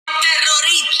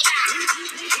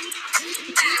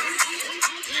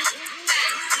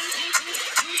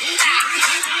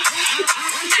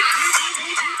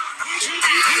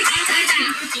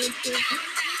What?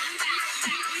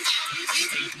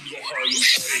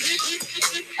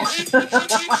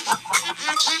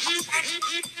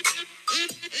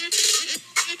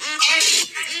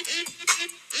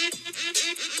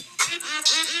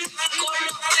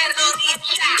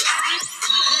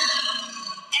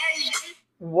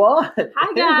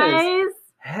 Hi, guys.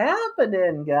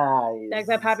 Happening, guys? Back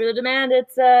by popular demand,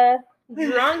 it's a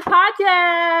drunk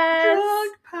podcast.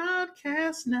 Drunk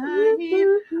podcast night.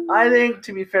 I think,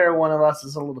 to be fair, one of us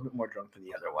is a little bit more drunk than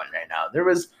the other one right now. There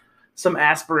was some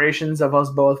aspirations of us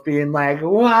both being like,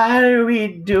 what are we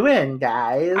doing,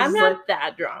 guys? I'm not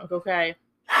that drunk, okay?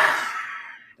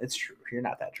 It's true. You're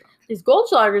not that drunk. These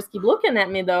Goldschlagers keep looking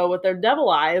at me, though, with their devil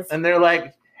eyes. And they're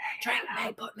like,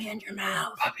 hey, put me in your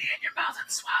mouth. Put me in your mouth and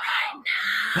swallow.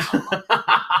 Right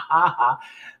now.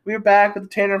 We're back with the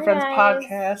Tanner and Friends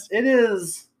podcast. It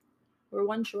is. We're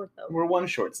one short, though. We're one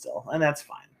short still, and that's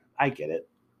fine. I get it.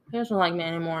 He doesn't like me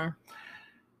anymore.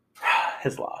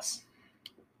 His loss.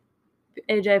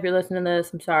 AJ, if you're listening to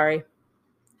this, I'm sorry.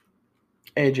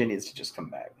 AJ needs to just come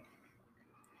back.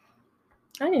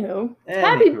 Anywho.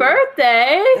 Happy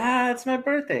birthday! Yeah, it's my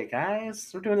birthday,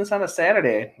 guys. We're doing this on a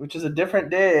Saturday, which is a different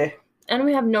day. And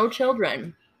we have no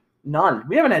children. None.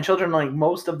 We haven't had children like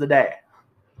most of the day.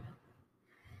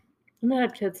 We haven't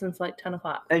had kids since like 10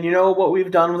 o'clock. And you know what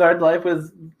we've done with our life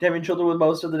with having children with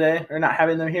most of the day, or not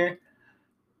having them here?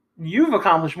 You've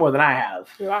accomplished more than I have.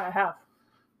 Yeah, I have.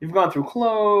 You've gone through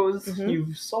clothes, Mm-hmm.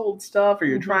 You've sold stuff, or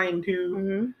you're trying to.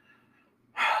 Mm-hmm.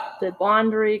 Did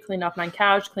laundry, cleaned off my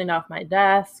couch, cleaned off my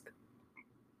desk.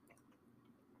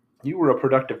 You were a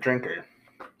productive drinker.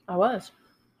 I was.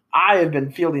 I have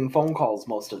been fielding phone calls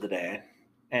most of the day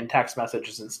and text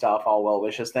messages and stuff, all well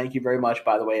wishes. Thank you very much,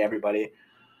 by the way, everybody.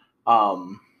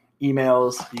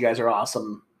 Emails, you guys are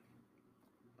awesome.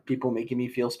 People making me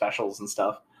feel specials and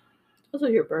stuff. It's also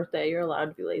your birthday. You're allowed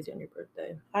to be lazy on your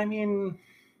birthday. I mean,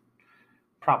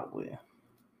 probably.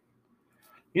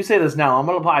 You say this now. I'm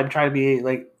going to probably try to be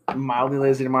like mildly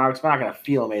lazy tomorrow because I'm not going to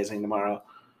feel amazing tomorrow.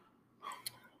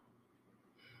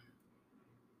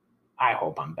 I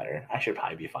hope I'm better. I should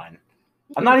probably be fine.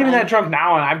 I'm not even that drunk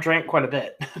now, and I've drank quite a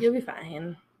bit. You'll be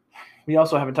fine. We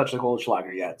also haven't touched the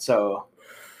Goldschlager yet, so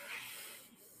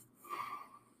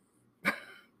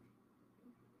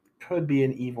could be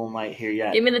an evil night here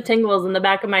yet. Give me the tingles in the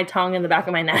back of my tongue and the back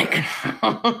of my neck.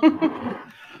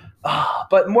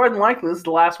 But more than likely, this is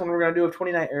the last one we're going to do of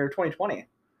 2020.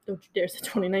 Don't you dare say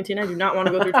 2019. I do not want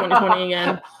to go through 2020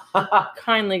 again.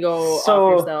 Kindly go off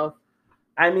yourself.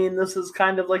 I mean, this is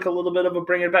kind of like a little bit of a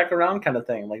bring it back around kind of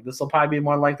thing. Like, this will probably be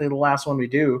more likely the last one we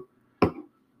do. I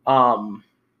don't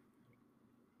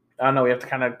know. We have to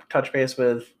kind of touch base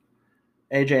with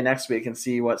AJ next week and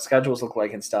see what schedules look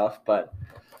like and stuff. But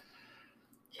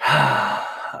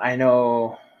I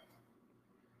know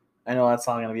that's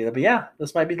not going to be there. But yeah,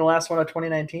 this might be the last one of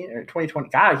 2019 or 2020.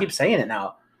 God, I keep saying it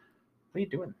now. What are you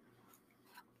doing?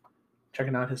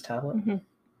 Checking out his tablet? Mm-hmm.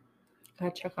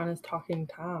 Gotta check on his Talking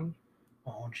Tom.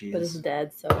 Oh, jeez. But it's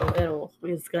dead, so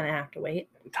it's going to have to wait.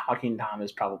 Talking Tom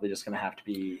is probably just going to have to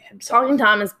be himself. Talking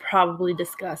Tom is probably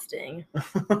disgusting.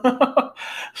 I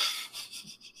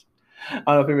don't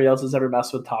know if anybody else has ever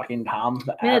messed with Talking Tom.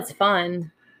 Yeah, it's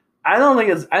fun. I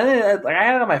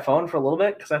had it on my phone for a little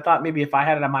bit because I thought maybe if I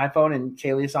had it on my phone and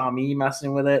Kaylee saw me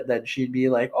messing with it, that she'd be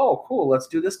like, oh, cool, let's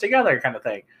do this together kind of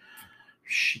thing.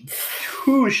 She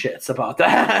two shits about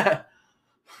that.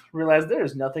 Realized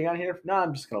there's nothing on here. No,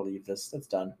 I'm just going to leave this. That's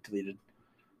done. Deleted.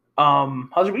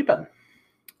 How's your week been?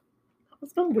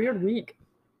 It's been a weird week.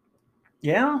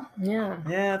 Yeah? Yeah.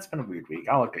 Yeah, it's been a weird week.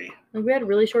 I'll agree. Like, we had a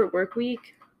really short work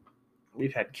week.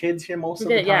 We've had kids here most of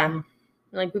the time. Yeah.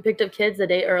 Like, we picked up kids a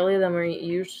day earlier than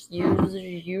we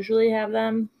usually have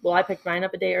them. Well, I picked mine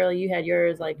up a day early. You had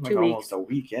yours, like 2 weeks. Almost a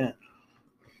week, yeah.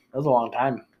 That was a long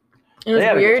time. It was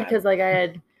weird because, like,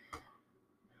 I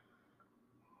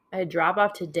had drop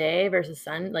off today versus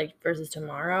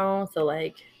tomorrow. So,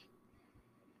 like,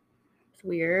 it's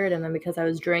weird. And then because I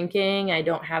was drinking, I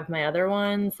don't have my other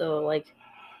one. So, like,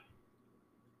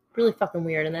 really fucking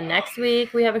weird. And then next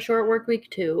week, we have a short work week,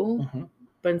 too. Mm-hmm.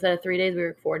 But instead of 3 days, we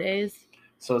work 4 days.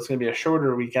 So it's going to be a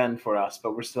shorter weekend for us,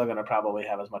 but we're still going to probably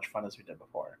have as much fun as we did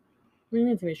before. What do you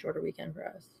mean it's going to be a shorter weekend for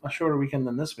us? A shorter weekend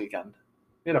than this weekend.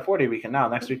 We had a 4-day weekend now.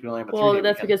 Next week we only have a 3-day Well,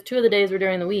 that's weekend. because 2 of the days were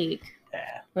during the week.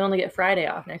 Yeah. We only get Friday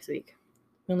off next week.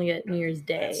 We only get New Year's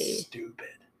Day. That's stupid.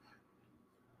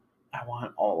 I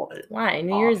want all of it. Why?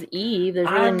 New Year's Eve,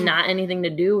 there's really not anything to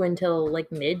do until,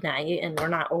 like, midnight, and we're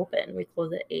not open. We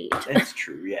close at 8. It's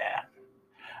true, yeah.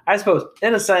 I suppose,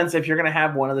 in a sense, if you're going to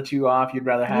have one of the two off, you'd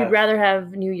rather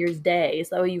have... New Year's Day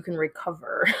so you can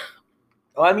recover.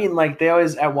 Well, I mean, like, they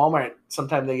always, at Walmart,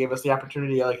 sometimes they gave us the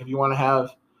opportunity, like if you want to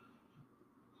have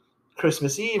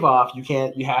Christmas Eve off,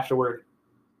 you have to work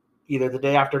either the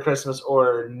day after Christmas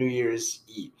or New Year's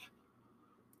Eve.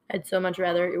 I'd so much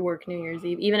rather work New Year's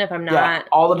Eve, even if I'm not. Yeah,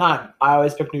 all the time. I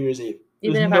always pick New Year's Eve.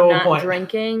 Even if I'm not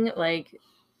drinking, like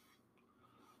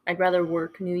I'd rather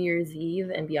work New Year's Eve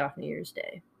and be off New Year's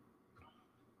Day.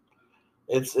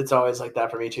 It's always like that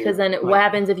for me too. Because then what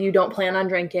happens if you don't plan on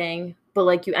drinking, but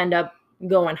like you end up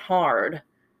going hard?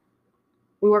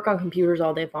 We work on computers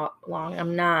all day long.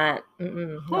 I'm not.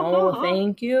 No,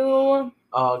 thank you.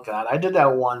 Oh God, I did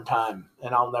that one time,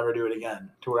 and I'll never do it again.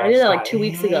 I did it like 2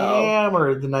 weeks ago.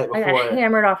 Hammered the night before. I got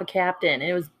hammered off a captain, and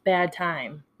it was bad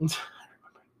time.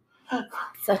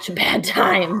 Such a bad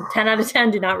time. 10 out of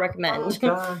 10. Do not recommend. Oh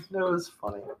God, that was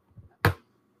funny.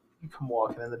 You come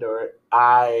walking in the door.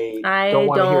 I don't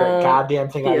want to hear a goddamn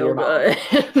thing out of your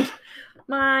mouth.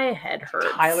 My head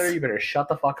hurts. Tyler, you better shut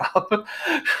the fuck up.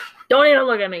 Don't even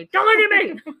look at me. Don't look at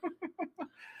me.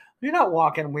 You're not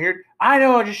walking weird. I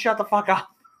know. Just shut the fuck up.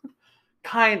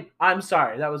 I'm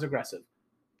sorry. That was aggressive.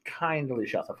 Kindly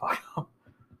shut the fuck up.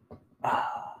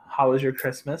 How was your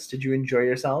Christmas? Did you enjoy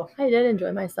yourself? I did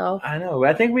enjoy myself. I know.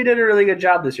 I think we did a really good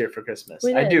job this year for Christmas.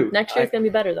 We did. I do. Next year's going to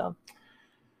be better, though.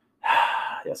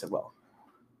 Yes, it will.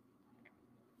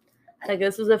 Like,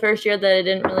 this was the first year that I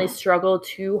didn't really struggle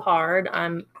too hard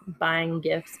on buying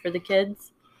gifts for the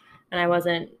kids. And I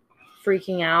wasn't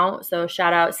freaking out. So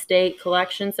shout out State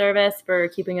Collection Service for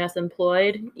keeping us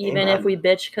employed. Even if we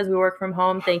bitch because we work from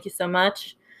home, thank you so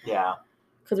much. Yeah.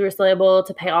 Because we were still able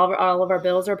to pay all of our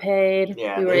bills are paid.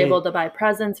 Yeah, we were able to buy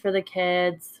presents for the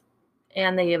kids.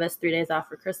 And they gave us 3 days off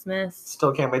for Christmas.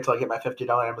 Still can't wait till I get my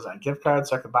 $50 Amazon gift card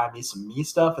so I can buy me some me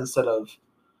stuff instead of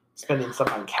spending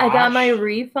stuff on cash. I got my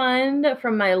refund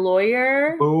from my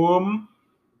lawyer. Boom.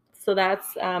 So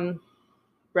that's the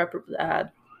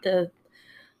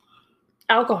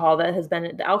alcohol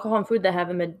and food that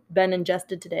haven't been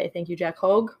ingested today. Thank you, Jack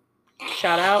Hogue.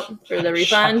 Shout out for the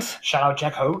refund. Shout out,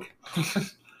 Jack Hogue.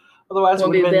 Otherwise,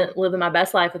 won't be living my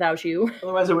best life without you.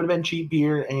 Otherwise, it would have been cheap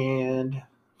beer and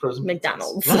frozen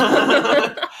McDonald's.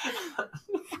 Frozen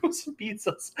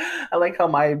pizzas. I like how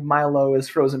my low is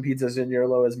frozen pizzas and your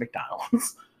low is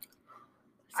McDonald's.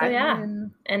 So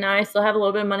and I still have a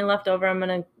little bit of money left over. I'm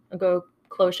gonna go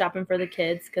clothes shopping for the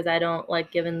kids because I don't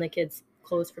like giving the kids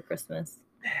clothes for Christmas.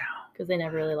 Yeah. Because they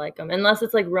never really like them unless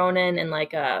it's like Ronin and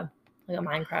like a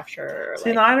Minecraft shirt.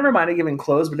 See, I never minded giving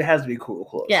clothes, but it has to be cool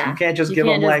clothes. Yeah. You can't just give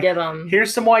them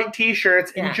here's some white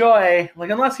t-shirts, enjoy. Like,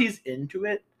 unless he's into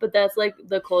it. But that's like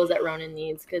the clothes that Ronin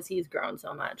needs because he's grown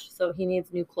so much. So he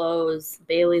needs new clothes.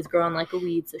 Bailey's growing like a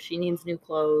weed, so she needs new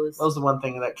clothes. That was the one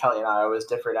thing that Kelly and I always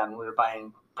differed on when we were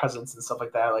buying presents and stuff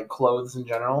like that, like clothes in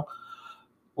general,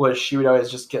 was she would always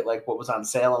just get like what was on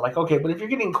sale. I'm like, okay, but if you're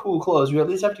getting cool clothes, you at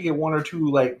least have to get one or two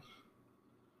like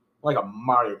a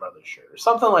Mario Brothers shirt or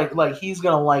something like he's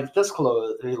gonna like this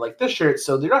clothes or like this shirt,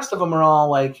 so the rest of them are all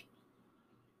like,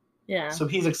 yeah. So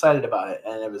he's excited about it,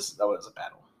 and that was a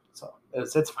battle. So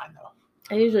it's fine though.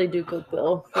 I usually do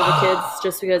Goodwill for the kids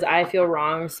just because I feel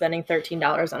wrong spending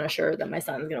 $13 on a shirt that my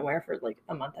son's gonna wear for like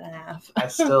a month and a half. I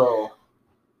still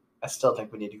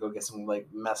think we need to go get some like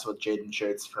mess with Jaden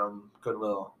shirts from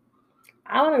Goodwill.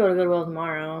 I want to go to Goodwill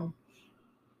tomorrow.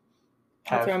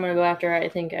 That's where I'm going to go after I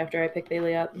pick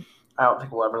Bailey up. I don't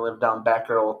think we'll ever live down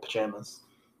Batgirl pajamas.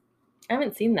 I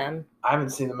haven't seen them. I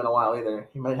haven't seen them in a while either.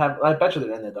 He might have. I bet you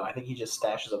they're in there, though. I think he just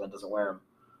stashes them and doesn't wear them.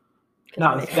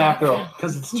 No, it's Batgirl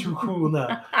because it's too cool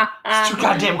now. It's too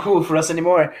goddamn cool for us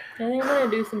anymore. I think I'm going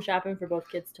to do some shopping for both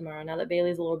kids tomorrow. Now that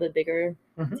Bailey's a little bit bigger,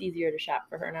 It's easier to shop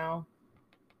for her now.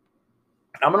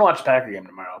 I'm going to watch the Packer game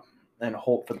tomorrow and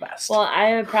hope for the best. Well,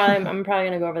 I'm probably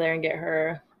going to go over there and get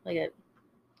her like at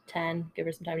 10, give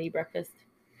her some time to eat breakfast.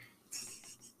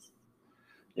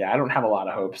 Yeah, I don't have a lot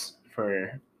of hopes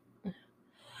for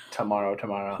tomorrow.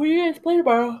 Who do you guys play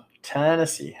tomorrow?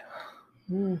 Tennessee.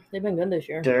 They've been good this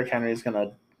year. Derrick Henry's going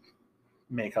to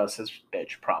make us his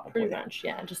bitch, probably. Pretty much,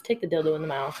 yeah. Just take the dildo in the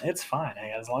mouth. It's fine.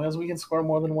 As long as we can score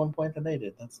more than 1 point than they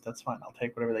did, that's fine. I'll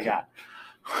take whatever they got.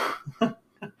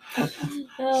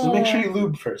 So make sure you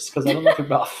lube first, because I don't look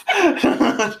enough.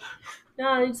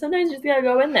 No, sometimes you just gotta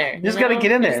go in there. You just gotta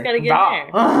get in there. Just gotta get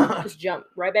in there. Just jump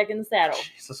right back in the saddle.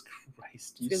 Jesus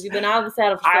Christ! Because you've been out of the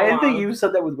saddle for so long. I think you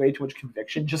said that with way too much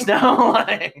conviction just now.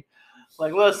 like,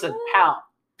 listen, pal.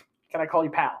 Can I call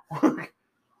you pal?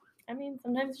 I mean,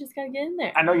 sometimes you just gotta get in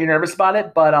there. I know you're nervous about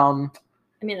it, but I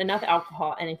mean, enough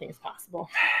alcohol, anything is possible.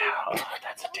 Oh,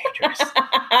 that's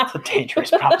a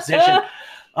dangerous proposition.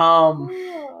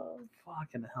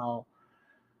 Fucking hell.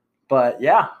 But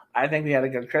yeah, I think we had a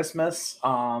good Christmas.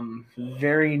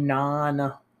 Very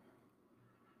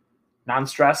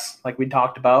non-stress, like we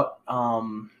talked about.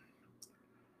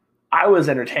 I was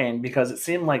entertained because it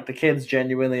seemed like the kids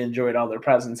genuinely enjoyed all their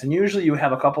presents. And usually you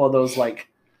have a couple of those like,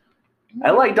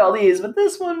 I liked all these, but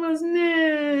this one was,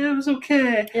 it was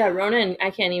okay. Yeah, Ronan,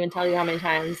 I can't even tell you how many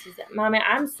times he said, Mommy,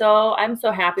 I'm so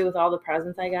happy with all the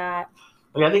presents I got.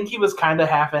 Like, I think he was kind of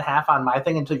half and half on my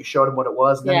thing until you showed him what it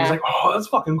was. And then he was like, oh, that's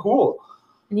fucking cool.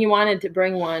 And he wanted to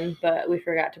bring one, but we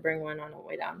forgot to bring one on the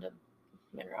way down to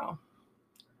Monroe.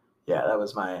 Yeah, that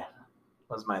was my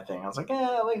thing. I was like,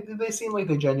 yeah, like they seem like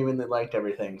they genuinely liked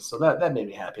everything. So that made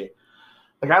me happy.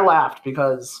 Like, I laughed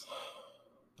because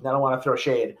I don't want to throw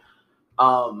shade.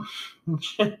 Kelly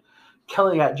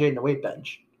got Jaden a weight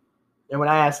bench. And when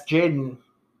I asked Jaden,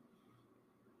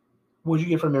 what'd you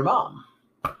get from your mom?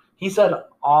 He said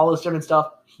all this different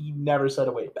stuff. He never said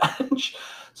a weight bench.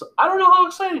 So I don't know how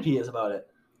excited he is about it.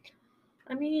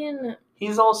 I mean,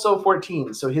 he's also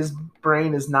 14, so his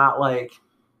brain is not like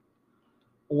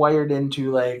wired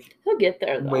into like he'll get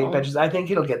there though. Weight benches. I think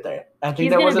he'll get there. I think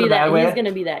he's that wasn't a bad way. He's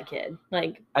gonna be that kid.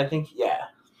 Like, I think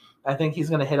he's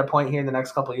gonna hit a point here in the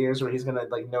next couple of years where he's gonna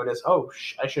like notice, oh,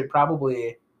 I should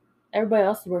probably. Everybody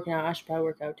else is working out. I should probably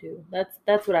work out too.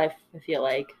 That's what I feel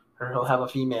like. Or he'll have a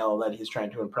female that he's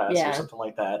trying to impress or something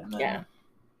like that. And then, yeah.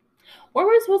 Were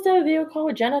we supposed to have a video call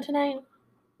with Jenna tonight?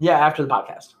 Yeah, after the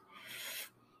podcast.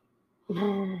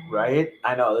 Right?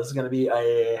 I know this is gonna be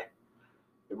a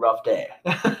rough day.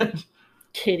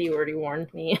 Katie already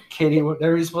warned me. Katie,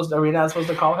 are we not supposed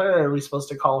to call her, or are we supposed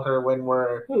to call her when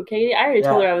we're... Who, Katie? I already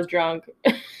told her I was drunk.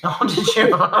 Oh, did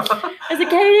you? I said,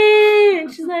 Katie!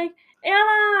 And she's like, Anna!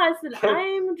 I said,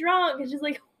 I'm drunk. And she's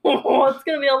like, oh, it's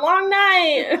going to be a long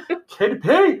night. Katie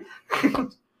P!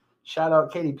 Shout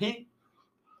out Katie P.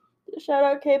 Shout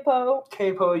out K-Po.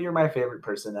 K-Po, you're my favorite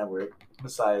person ever,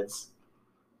 besides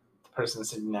the person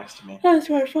sitting next to me. That's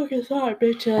my fucking thought,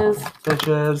 bitches.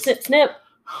 Bitches. Snip, snip.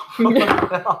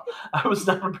 I was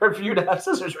not prepared for you to have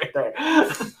scissors right there.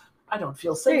 I don't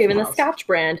feel safe. They're even the Scotch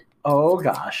brand. Oh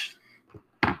gosh,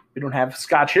 we don't have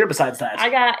Scotch here. Besides that, I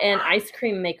got an ice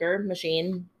cream maker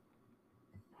machine.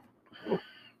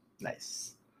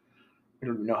 Nice. I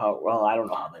don't know how. Well, I don't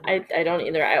know how they work. I don't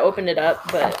either. I opened it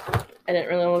up, but I didn't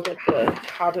really look at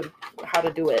how to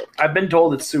do it. I've been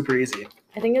told it's super easy.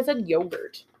 I think it said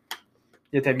yogurt.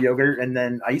 You have to have yogurt and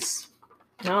then ice.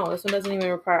 No, this one doesn't even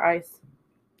require ice.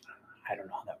 I don't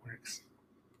know how that works.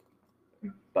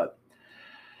 But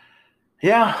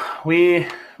yeah, we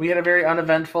had a very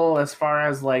uneventful as far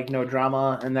as like no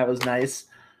drama, and that was nice.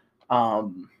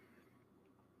 We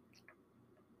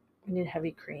need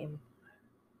heavy cream.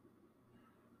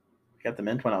 Got the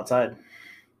mint one outside.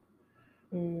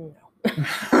 No.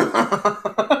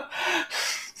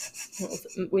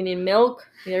 We need milk.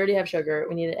 We already have sugar.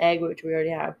 We need an egg, which we already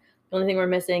have. The only thing we're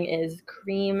missing is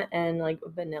cream and like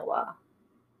vanilla.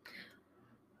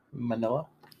 Manila?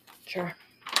 Sure.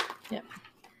 Yep.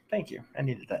 Thank you. I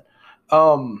needed that.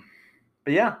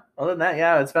 But yeah, other than that,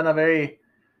 yeah, it's been a very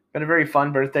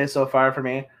fun birthday so far for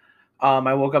me.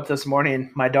 I woke up this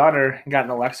morning. My daughter got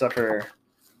an Alexa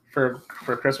for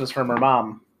Christmas from her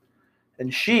mom.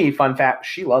 And she, fun fact,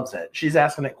 she loves it. She's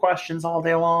asking it questions all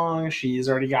day long. She's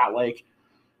already got like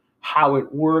how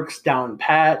it works down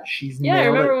pat. She's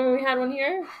remember when we had one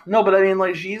here? No, but I mean,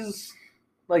 like, she's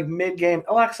like mid-game.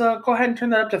 Alexa, go ahead and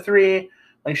turn that up to 3.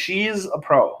 Like, she's a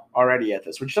pro already at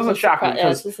this, which doesn't shock me.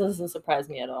 This doesn't surprise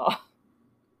me at all.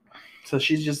 So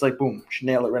she's just like, boom, she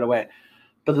nailed it right away.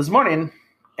 But this morning,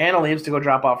 Anna leaves to go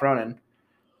drop off Ronan,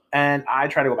 and I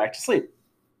try to go back to sleep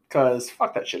because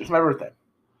fuck that shit. It's my birthday.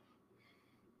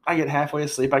 I get halfway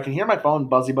asleep. I can hear my phone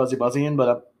buzzing, but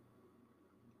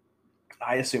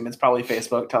I assume it's probably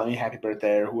Facebook telling me happy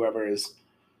birthday or whoever is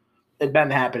it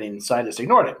been happening, so I just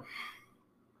ignored it.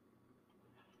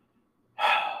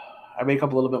 I wake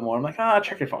up a little bit more. I'm like,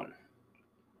 check your phone.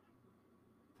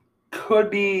 Could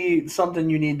be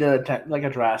something you need to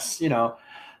address. You know,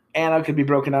 Anna could be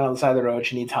broken down on the side of the road.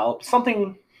 She needs help.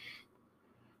 Something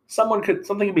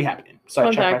could be happening. So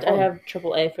Fun fact, I have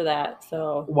AAA for that.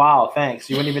 So wow, thanks.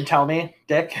 You wouldn't even tell me,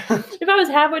 Dick. If I was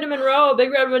halfway to Monroe,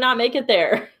 Big Red would not make it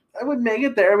there. I would make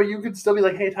it there, but you could still be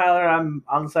like, hey, Tyler, I'm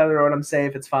on the side of the road. I'm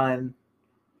safe. It's fine.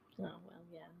 Oh, well,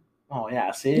 yeah. Oh,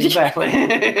 yeah. See, exactly.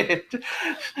 Made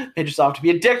yourself to be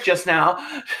a dick just now.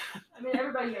 I mean,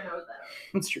 everybody here knows that.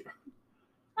 It's true.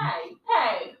 Hey.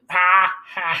 Ha,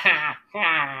 ha,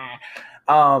 ha,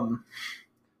 ha.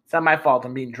 It's not my fault.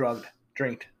 I'm being drugged.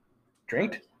 Drinked.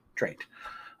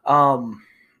 But I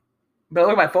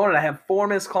look at my phone and I have 4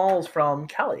 missed calls from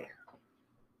Kelly,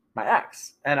 my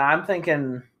ex. And I'm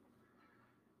thinking,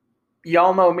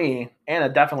 y'all know me. Anna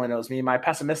definitely knows me. My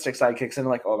pessimistic side kicks in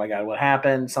like, oh my God, what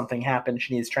happened? Something happened.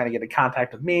 She needs trying to get in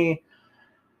contact with me.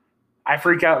 I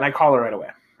freak out and I call her right away.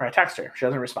 Or I text her. She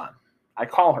doesn't respond. I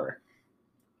call her.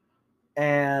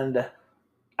 And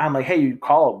I'm like, hey, you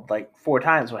called like 4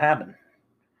 times. What happened?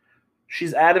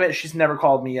 She's adamant she's never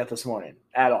called me yet this morning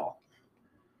at all.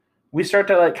 We start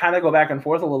to like kind of go back and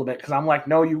forth a little bit because I'm like,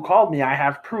 no, you called me. I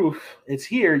have proof. It's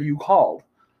here. You called.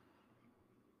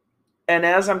 And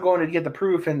as I'm going to get the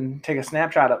proof and take a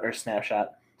screenshot, a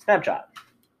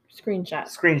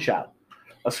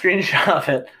screenshot of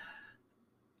it,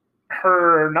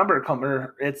 her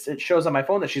number it shows on my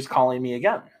phone that she's calling me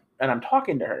again, and I'm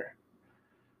talking to her.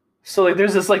 So like,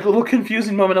 there's this like little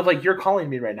confusing moment of like, you're calling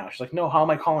me right now. She's like, no, how am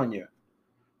I calling you?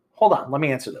 Hold on, let me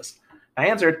answer this. I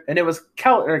answered, and it was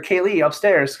Kaylee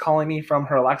upstairs calling me from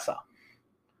her Alexa.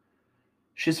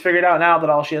 She's figured out now that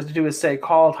all she has to do is say,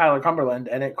 call Tyler Cumberland,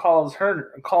 and it calls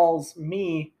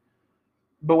me.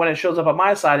 But when it shows up on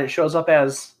my side, it shows up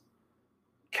as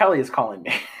Kelly is calling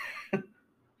me.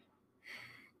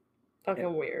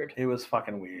 Fucking weird. It was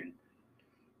fucking weird.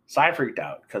 So I freaked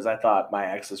out because I thought my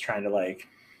ex was trying to like,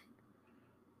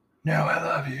 no, I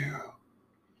love you.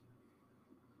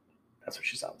 That's what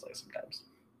she sounds like sometimes.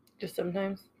 Just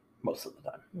sometimes? Most of the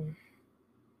time.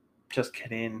 Just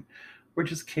kidding. We're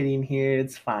just kidding here.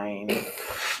 It's fine.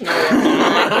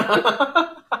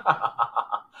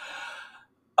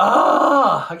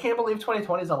 I can't believe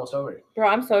 2020 is almost over. Bro,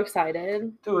 I'm so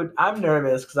excited. Dude, I'm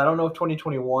nervous because I don't know if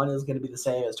 2021 is going to be the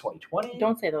same as 2020.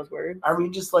 Don't say those words. Are we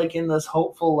just like in this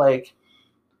hopeful, like,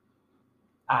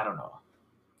 I don't know.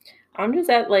 I'm just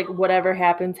at like whatever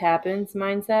happens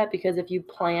mindset, because if you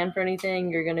plan for anything,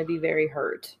 you're going to be very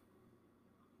hurt.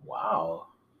 Wow.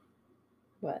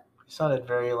 What? You sounded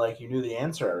very like you knew the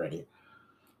answer already.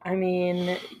 I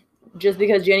mean, just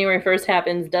because January 1st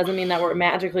happens doesn't mean that we're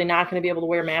magically not going to be able to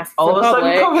wear masks all in of a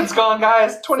public. sudden COVID's gone,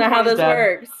 guys. 2020's That's not how this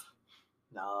works.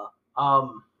 No.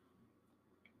 I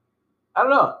don't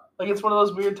know. Like, it's one of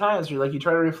those weird times where like you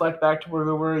try to reflect back to where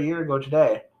we were a year ago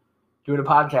today doing a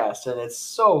podcast, and it's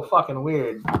so fucking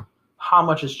weird how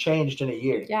much has changed in a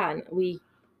year. Yeah, and we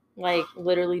like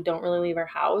literally don't really leave our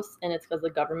house, and it's because the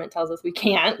government tells us we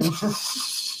can't.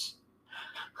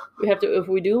 We have to, if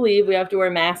we do leave, we have to wear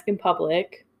a mask in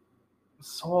public.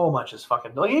 So much is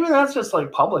fucking, like, even that's just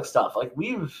like public stuff. Like,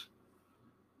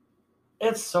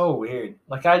 it's so weird.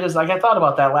 Like, I thought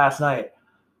about that last night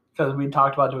because we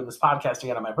talked about doing this podcast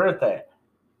again on my birthday.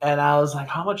 And I was like,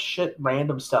 how much shit,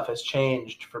 random stuff has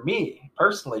changed for me,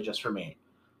 personally, just for me.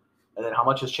 And then how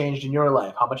much has changed in your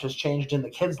life? How much has changed in the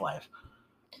kid's life?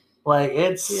 Like,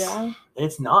 it's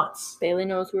nuts. Bailey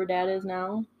knows who her dad is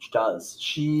now. She does.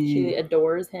 She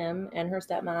adores him and her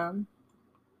stepmom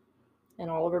and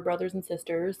all of her brothers and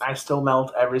sisters. I still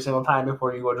melt every single time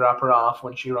before you go drop her off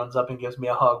when she runs up and gives me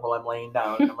a hug while I'm laying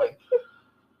down. And I'm like,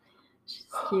 she's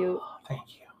cute. Oh, thank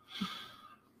you.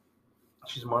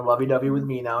 She's more lovey-dovey with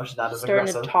me now. She's not as aggressive.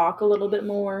 Starting to talk a little bit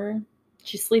more.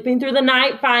 She's sleeping through the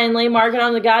night finally. Mark it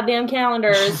on the goddamn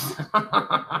calendars.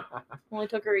 Only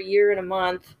took her a year and a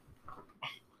month.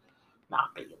 Nah,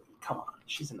 Bailey. Come on.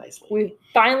 She's a nice lady. We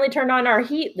finally turned on our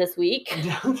heat this week. And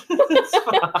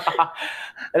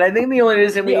I think the only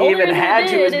reason we even had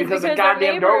to is because the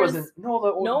goddamn door wasn't...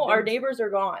 No, our neighbors are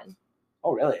gone.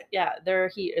 Oh, really? Yeah, their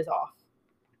heat is off.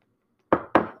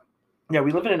 Yeah,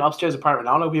 we live in an upstairs apartment.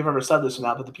 I don't know if we've ever said this or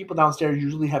not, but the people downstairs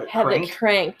usually have it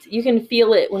cranked. You can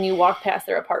feel it when you walk past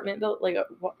their apartment,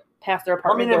 past their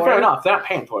apartment door. Fair enough. They're not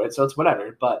paying for it, so it's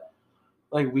whatever. But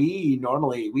like we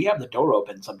have the door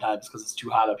open sometimes because it's too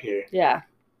hot up here. Yeah.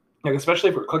 Like,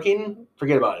 especially if we're cooking,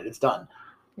 forget about it. It's done.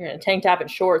 You're in a tank top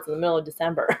and shorts in the middle of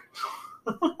December.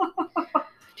 Do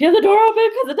you have the door open?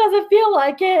 Because it doesn't feel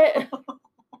like it.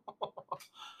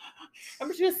 I'm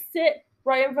just going to sit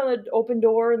right in front of the open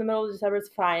door in the middle of December. It's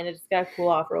fine. It just got to cool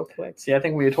off real quick. See, I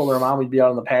think we told our mom we'd be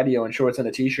out on the patio in shorts and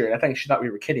a t-shirt. I think she thought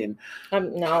we were kidding.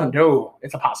 No. No,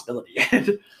 it's a possibility.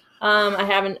 I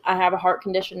have a heart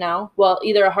condition now. Well,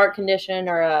 either a heart condition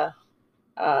or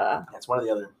That's one or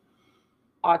the other.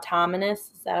 Autonomous.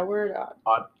 Is that a word?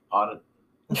 I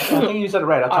think you said it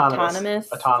right.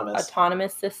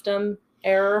 Autonomous system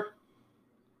error.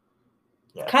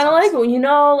 Yeah, kind of like when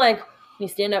you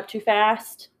stand up too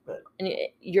fast and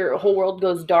your whole world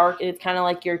goes dark. It's kind of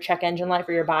like your check engine light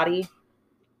for your body.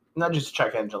 Not just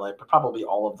check engine light, but probably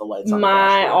all of the lights on the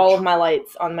dashboard. All of my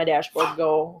lights on my dashboard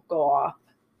go off.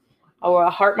 I wore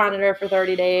a heart monitor for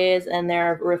 30 days, and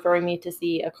they're referring me to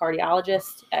see a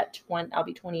cardiologist I'll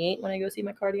be 28 when I go see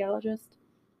my cardiologist.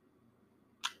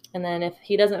 And then if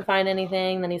he doesn't find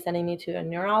anything, then he's sending me to a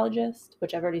neurologist,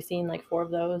 which I've already seen like 4 of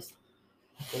those.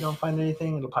 If they don't find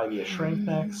anything, it'll probably be a shrink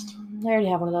next. I already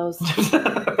have one of those.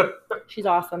 She's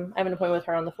awesome. I have an appointment with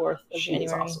her on the 4th of January.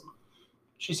 Is awesome.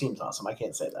 She seems awesome. I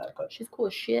can't say that, but she's cool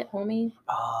as shit, homie.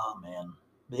 Oh man,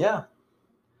 but yeah.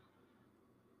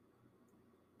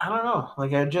 I don't know.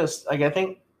 Like I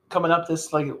think coming up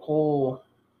this like whole.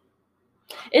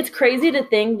 It's crazy to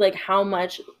think like how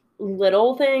much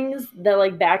little things that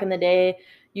like back in the day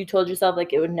you told yourself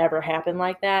like it would never happen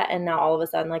like that, and now all of a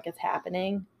sudden like it's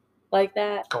happening like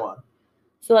that. Go on.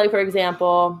 So like for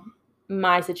example,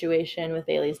 my situation with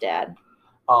Bailey's dad.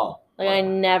 Oh. Like I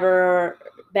never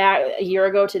back a year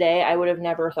ago today, I would have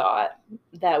never thought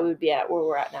that we would be at where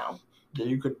we're at now. Yeah,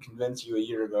 you could convince you a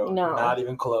year ago. No. Not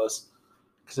even close.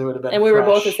 Because it would have been. And we were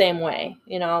both the same way,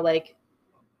 you know, like.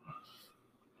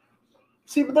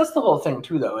 See, but that's the whole thing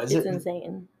too, though. It's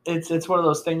insane. It's one of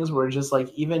those things where just like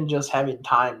even just having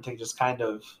time to just kind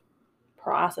of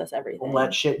process everything,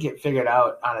 let shit get figured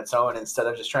out on its own instead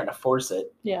of just trying to force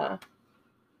it. Yeah.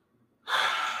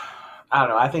 I don't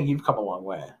know. I think you've come a long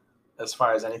way as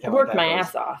far as anything. I've worked my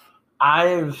ass off.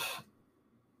 I'm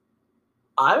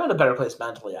in a better place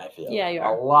mentally, I feel. Yeah, you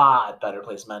are. A lot better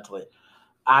place mentally.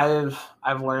 I've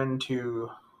learned to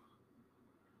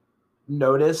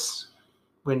notice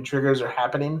when triggers are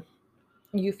happening.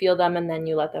 You feel them and then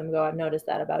you let them go. I've noticed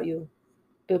that about you.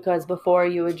 Because before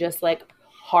you would just like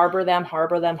harbor them,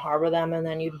 and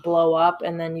then you'd blow up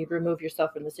and then you'd remove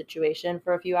yourself from the situation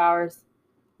for a few hours.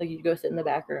 Like you'd go sit in the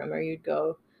back room or you'd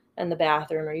go in the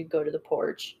bathroom or you'd go to the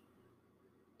porch.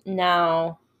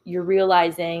 Now you're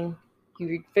realizing,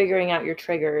 you're figuring out your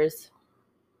triggers.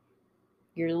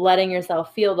 You're letting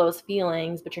yourself feel those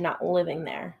feelings, but you're not living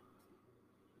there,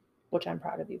 which I'm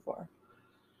proud of you for.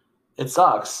 It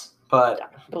sucks,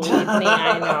 but believe me,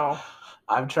 I know.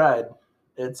 I've tried.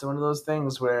 It's one of those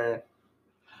things where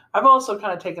I've also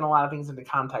kind of taken a lot of things into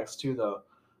context too, though.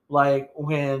 Like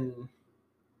when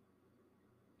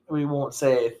we won't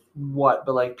say what,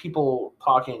 but like people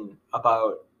talking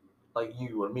about like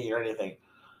you or me or anything.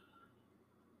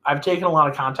 I've taken a lot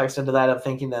of context into that of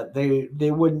thinking that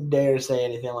they wouldn't dare say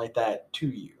anything like that to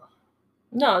you.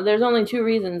 No, there's only 2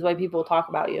 reasons why people talk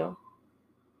about you.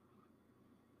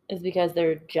 Is because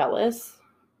they're jealous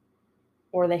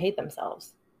or they hate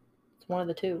themselves. It's one of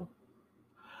the 2.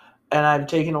 And I've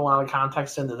taken a lot of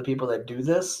context into the people that do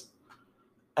this.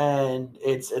 And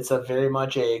it's a very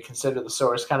much a consider the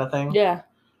source kind of thing. Yeah.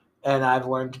 And I've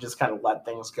learned to just kind of let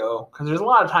things go. Because there's a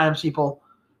lot of times people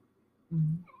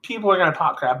are going to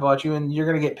talk crap about you and you're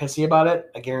going to get pissy about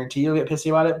it. I guarantee you'll get pissy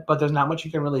about it. But there's not much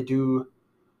you can really do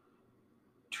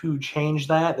to change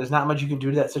that. There's not much you can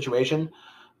do to that situation.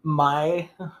 My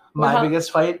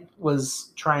biggest fight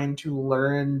was trying to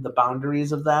learn the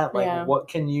boundaries of that. Like, what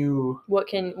can you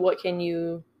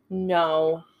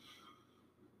know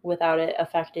without it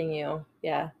affecting you?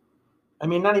 Yeah. I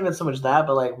mean, not even so much that,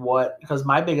 but like because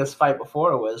my biggest fight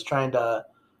before was trying to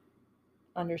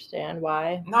understand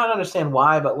why. Not understand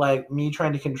why, but like me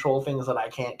trying to control things that I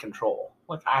can't control.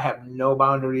 Like I have no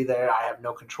boundary there. I have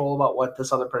no control about what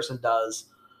this other person does.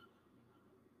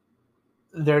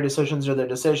 Their decisions are their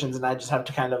decisions, and I just have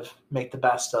to kind of make the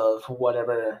best of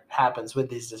whatever happens with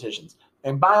these decisions.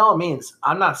 And by all means,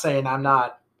 I'm not saying I'm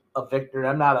not a victor.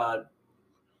 I'm not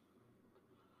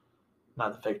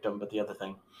the victim, but the other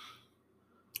thing.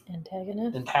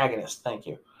 Antagonist, thank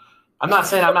you. I'm not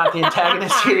saying I'm not the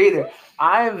antagonist here either.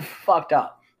 I've fucked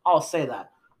up. I'll say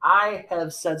that. I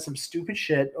have said some stupid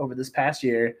shit over this past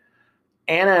year.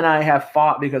 Anna and I have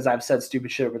fought because I've said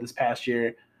stupid shit over this past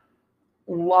year.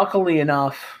 Luckily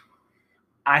enough,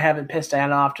 I haven't pissed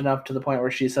Anna off enough to the point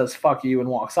where she says fuck you and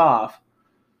walks off.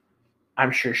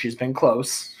 I'm sure she's been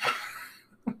close.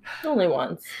 Only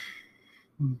once.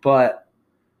 But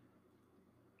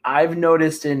I've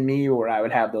noticed in me where I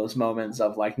would have those moments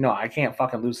of like, no, I can't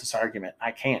fucking lose this argument.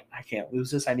 I can't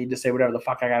lose this. I need to say whatever the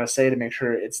fuck I gotta say to make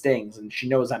sure it stings. And she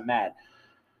knows I'm mad.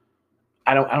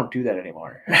 I don't do that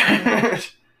anymore.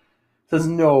 There's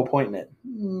no point in it.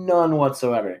 None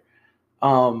whatsoever.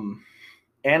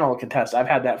 Anna will contest. I've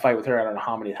had that fight with her I don't know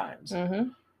how many times. Mm-hmm.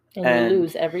 And you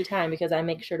lose every time because I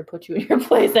make sure to put you in your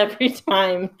place every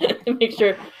time to make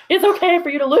sure it's okay for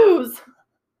you to lose.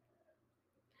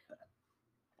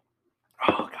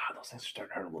 Oh, God, those things are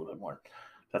starting to hurt a little bit more.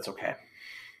 That's okay.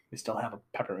 We still have a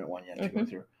peppermint one yet to go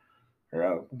through. Or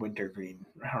a wintergreen.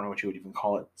 I don't know what you would even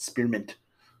call it. Spearmint.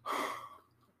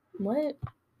 What?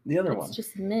 The other one. It's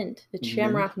just mint. It's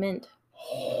shamrock mint.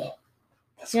 Oh,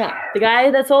 yeah, the guy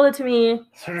that sold it to me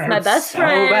is my best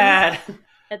friend. Bad.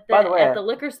 By the way, at the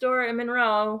liquor store in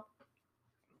Monroe.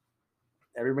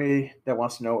 Everybody that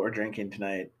wants to know what we're drinking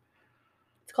tonight.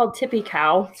 It's called Tippy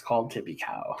Cow. It's called Tippy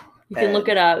Cow. You can look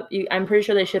it up. I'm pretty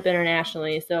sure they ship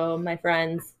internationally. So my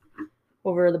friends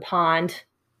over the pond.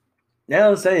 Yeah,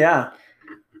 let's say, yeah.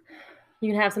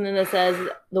 You can have something that says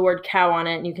the word cow on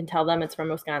it, and you can tell them it's from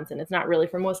Wisconsin. It's not really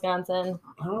from Wisconsin.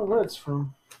 I don't know where it's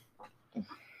from.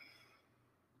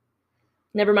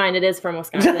 Never mind, it is from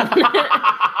Wisconsin.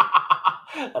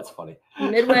 That's funny.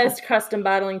 Midwest Custom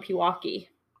Bottling Pewaukee.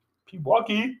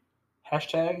 Pewaukee.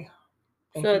 Hashtag.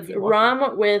 So it's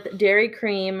rum with dairy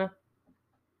cream.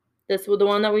 The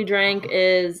one that we drank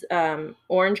is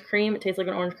orange cream. It tastes like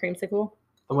an orange creamsicle.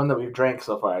 The one that we've drank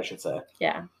so far, I should say.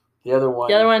 Yeah. The other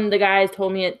one, the guys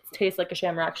told me it tastes like a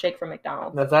Shamrock Shake from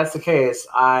McDonald's. If that's the case,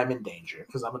 I'm in danger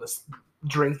because I'm going to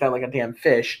drink that like a damn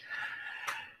fish.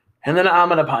 And then I'm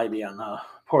going to probably be on the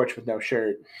porch with no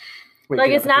shirt.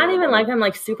 Like, it's not even like I'm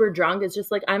like super drunk. It's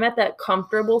just like I'm at that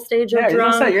comfortable stage of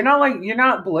drunk. Say, you're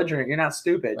not belligerent. You're not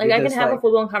stupid. Like, I can have a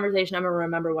full-blown conversation. I'm going to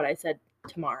remember what I said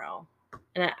tomorrow.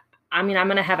 And I mean, I'm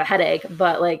going to have a headache,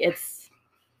 but like it's.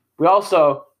 We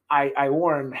also, I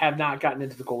warn, have not gotten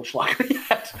into the Goldschlager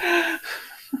yet.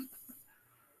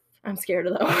 I'm scared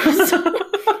of those.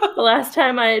 The last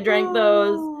time I drank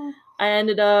those, I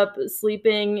ended up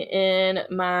sleeping in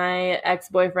my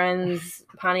ex-boyfriend's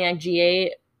Pontiac G8.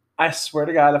 I swear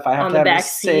to God, if I have to have the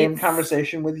same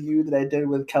conversation with you that I did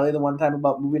with Kelly the one time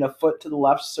about moving a foot to the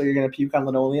left so you're going to puke on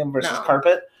linoleum versus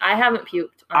carpet. I haven't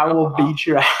puked on I will beat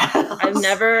your ass. I've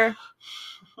never,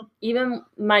 even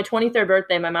my 23rd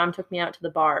birthday, my mom took me out to the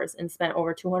bars and spent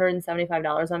over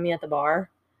 $275 on me at the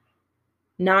bar,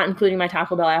 not including my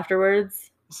Taco Bell afterwards.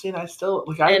 See, and I still,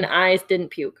 I didn't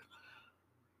puke.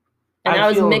 And I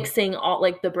was mixing all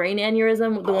like the brain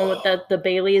aneurysm, the one with the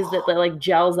Baileys that like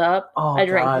gels up. Oh, I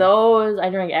drank those.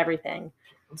 I drank everything.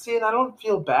 See, and I don't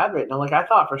feel bad right now. Like I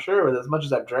thought for sure with as much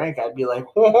as I've drank, I'd be like,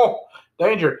 whoa,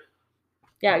 danger.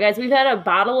 Yeah, guys, we've had a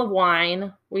bottle of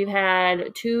wine. We've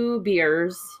had 2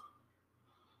 beers.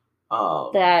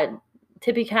 That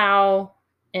Tippy Cow,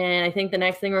 and I think the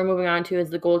next thing we're moving on to is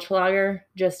the Goldschlager,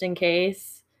 just in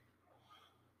case.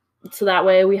 So that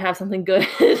way we have something good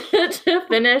to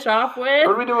finish off with.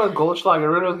 What are we doing with Goldschlager?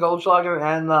 We're doing Goldschlager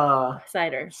and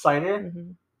cider. Cider?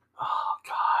 Mm-hmm. Oh,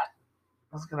 God.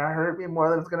 That's going to hurt me more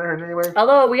than it's going to hurt anyway.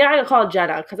 Although, we got to call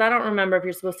Jenna, because I don't remember if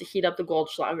you're supposed to heat up the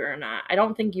Goldschlager or not. I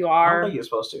don't think you are. I don't think you're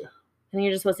supposed to. I think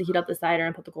you're just supposed to heat up the cider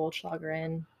and put the Goldschlager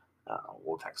in.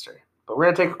 We'll text her. But we're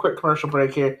going to take a quick commercial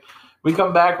break here. We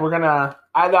come back,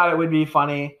 I thought it would be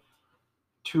funny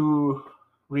to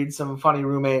read some funny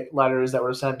roommate letters that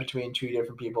were sent between 2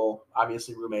 different people,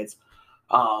 obviously roommates.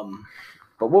 But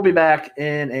we'll be back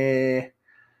in a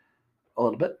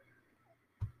little bit.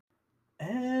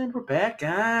 And we're back,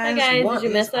 guys. Hi, guys. Did you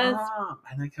miss us? I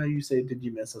like how you say, did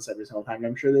you miss us every single time.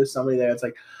 I'm sure there's somebody there that's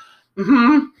like,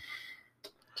 mm-hmm.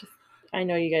 I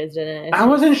know you guys didn't. I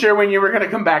wasn't sure when you were going to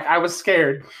come back. I was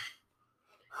scared.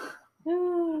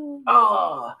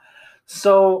 Oh.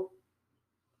 So,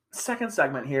 second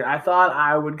segment here. I thought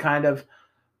I would kind of,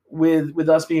 with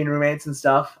us being roommates and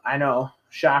stuff, I know,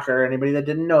 shocker, anybody that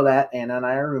didn't know that, Anna and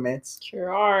I are roommates.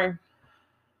 Sure are.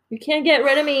 You can't get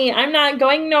rid of me. I'm not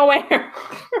going nowhere.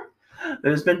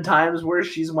 There's been times where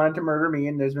she's wanted to murder me,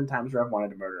 and there's been times where I've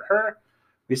wanted to murder her.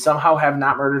 We somehow have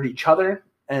not murdered each other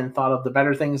and thought of the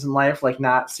better things in life, like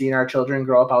not seeing our children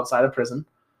grow up outside of prison.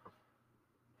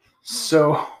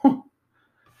 So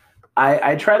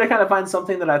I try to kind of find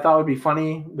something that I thought would be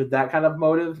funny with that kind of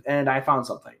motive, and I found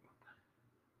something.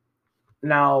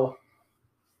 Now,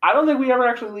 I don't think we ever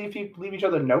actually leave each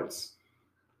other notes.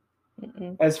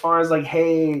 Mm-mm. As far as like,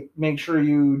 hey, make sure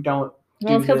you don't.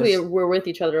 Well, it's because we're with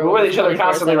each other. We're with each other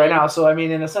constantly right now, so I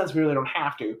mean, in a sense, we really don't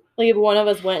have to. Like if one of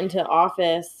us went into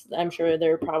office, I'm sure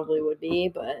there probably would be,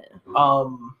 but.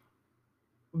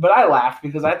 But I laughed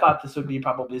because I thought this would be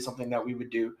probably something that we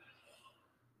would do.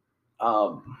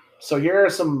 So here are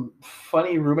some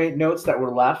funny roommate notes that were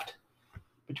left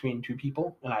between 2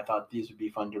 people, and I thought these would be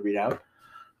fun to read out.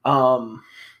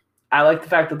 I like the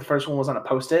fact that the first one was on a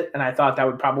Post-it, and I thought that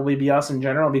would probably be us in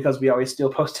general because we always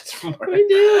steal Post-its from work. We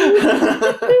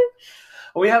do.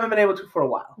 We haven't been able to for a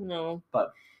while. No.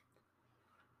 But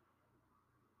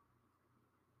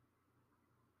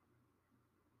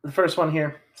the first one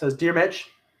here says, Dear Mitch,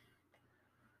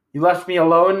 you left me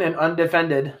alone and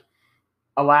undefended.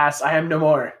 Alas, I am no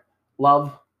more.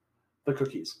 Love, the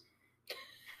cookies.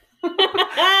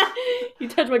 You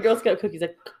touch my Girl Scout cookies,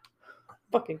 like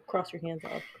fucking cross your hands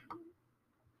off.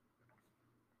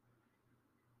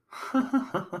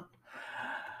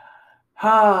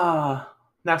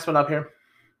 Next one up here.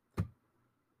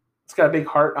 It's got a big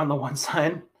heart on the one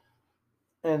side.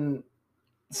 And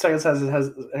the second says it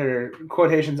has her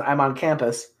quotations, I'm on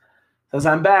campus. Says,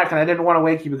 I'm back and I didn't want to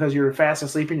wake you because you were fast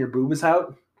asleep and your boob was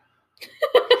out.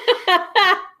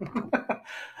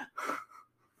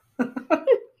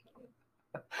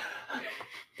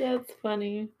 That's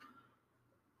funny.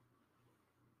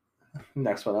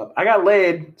 Next one up. I got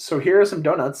laid, so here are some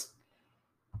donuts.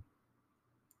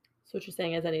 So what you're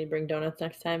saying is I need to bring donuts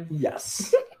next time?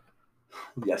 Yes.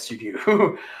 Yes, you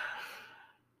do.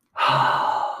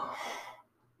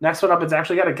 Next one up, it's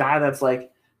actually got a guy that's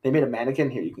like, they made a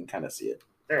mannequin. Here, you can kind of see it.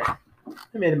 There.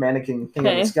 They made a mannequin thing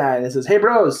of this guy, and it says, hey,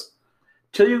 bros,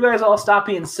 till you guys all stop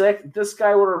being sick, this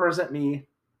guy will represent me.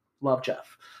 Love,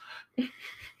 Jeff.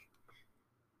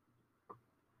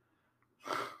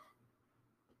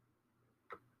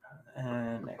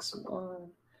 And next one.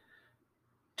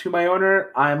 To my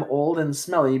owner, I'm old and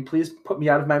smelly. Please put me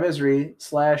out of my misery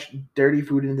 / dirty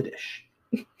food in the dish.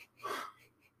 Which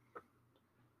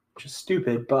is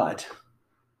stupid, but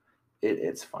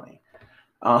it's funny.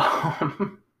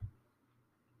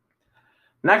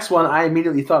 Next one, I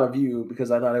immediately thought of you because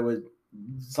I thought it was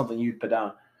something you'd put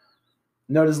down.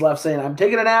 Note is left saying, I'm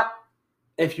taking a nap.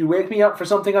 If you wake me up for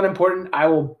something unimportant, I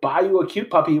will buy you a cute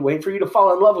puppy, wait for you to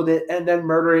fall in love with it, and then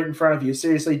murder it in front of you.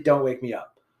 Seriously, don't wake me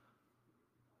up.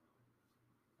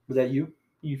 Was that you?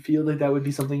 You feel like that would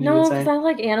be something you would say? No, because I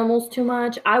like animals too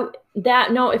much. If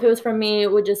it was from me,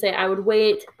 it would just say I would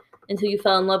wait until you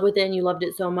fell in love with it and you loved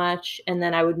it so much, and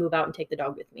then I would move out and take the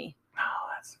dog with me. Oh,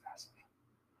 that's aggressive.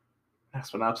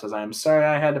 Next one up says, I am sorry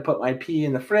I had to put my pee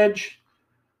in the fridge.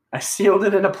 I sealed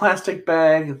it in a plastic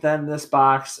bag, then this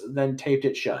box, then taped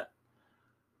it shut.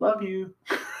 Love you.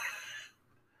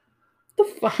 The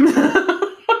fuck?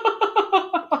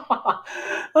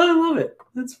 I love it.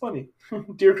 That's funny.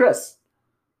 Dear Chris,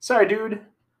 sorry, dude.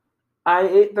 I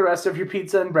ate the rest of your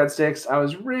pizza and breadsticks. I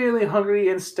was really hungry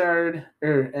and stoned.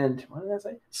 What did I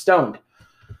say? Stoned.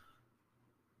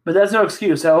 But that's no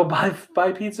excuse. I will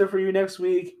buy pizza for you next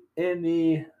week in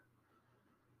the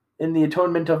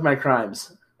atonement of my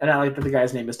crimes. And I like that the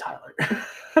guy's name is Tyler.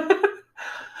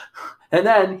 And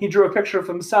then he drew a picture of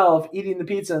himself eating the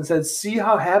pizza and said, see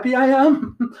how happy I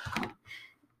am?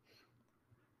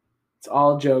 It's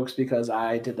all jokes because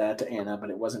I did that to Anna,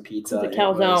 but it wasn't pizza. It was a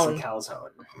calzone. It was a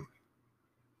calzone.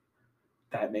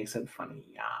 That makes it funny.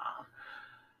 Yeah.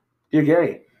 Dear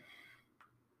Gary,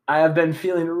 I have been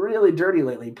feeling really dirty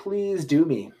lately. Please do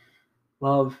me.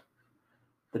 Love,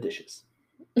 the dishes.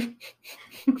 I'm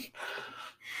going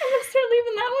to start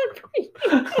leaving that one for you.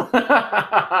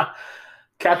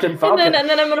 Captain Falcon. And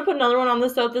then I'm going to put another one on the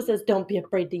soap that says, don't be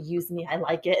afraid to use me. I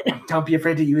like it. Don't be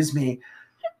afraid to use me.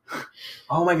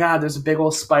 Oh my God, there's a big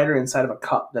old spider inside of a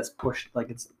cup that's pushed like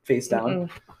it's face down. Mm-mm.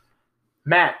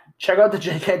 Matt, check out the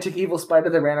gigantic evil spider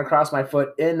that ran across my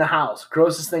foot in the house.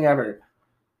 Grossest thing ever.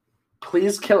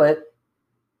 Please kill it.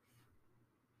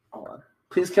 Hold on.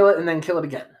 Please kill it and then kill it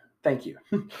again. Thank you.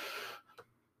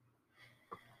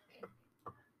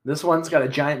 This one's got a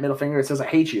giant middle finger. It says, I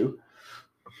hate you.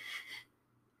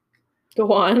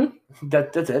 Go on.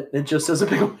 That's it. It just says a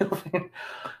big old middle finger.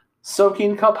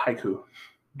 Soaking cup haiku.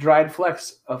 Dried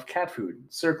flecks of cat food.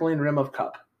 Circling rim of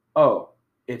cup. Oh,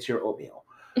 it's your oatmeal.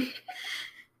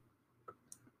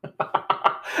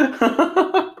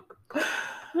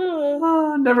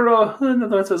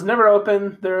 Another one says, never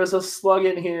open. There is a slug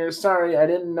in here. Sorry, I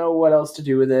didn't know what else to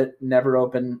do with it. Never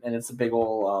open. And it's a big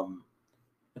old,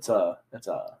 it's a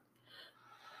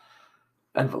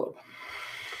envelope.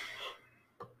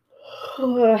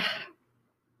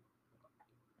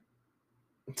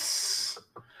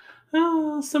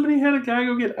 Somebody had a guy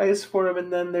go get ice for him,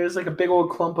 and then there's like a big old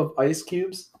clump of ice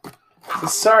cubes. So,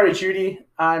 sorry, Judy,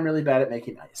 I'm really bad at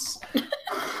making ice. Anybody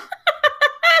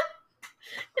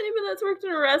that's worked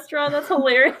in a restaurant, that's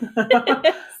hilarious.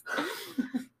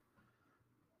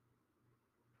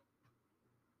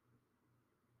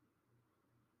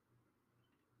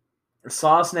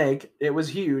 Saw a snake. It was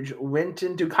huge. Went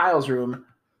into Kyle's room.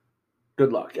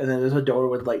 Good luck. And then there's a door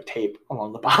with like tape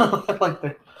along the bottom. Like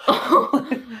the,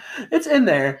 it's in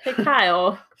there. Hey,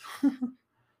 Kyle.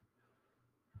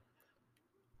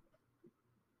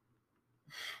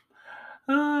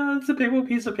 It's a big old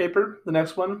piece of paper. The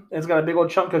next one. It's got a big old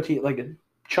chunk of like a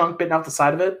chunk bitten off the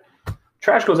side of it.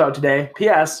 Trash goes out today.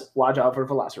 P.S. Watch out for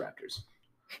velociraptors.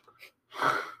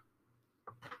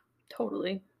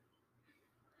 Totally.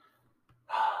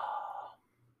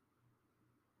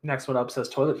 Next one up says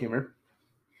toilet humor.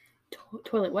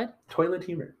 Toilet what? Toilet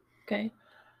humor. Okay.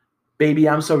 Baby,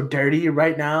 I'm so dirty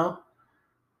right now.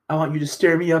 I want you to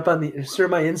stir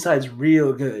my insides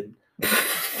real good.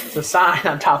 It's a sign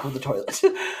on top of the toilet.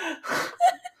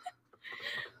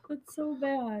 That's so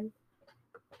bad.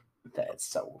 That's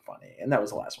so funny. And that was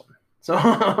the last one.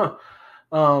 So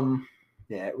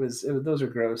Yeah, it was. Those are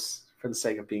gross for the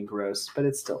sake of being gross, but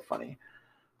it's still funny.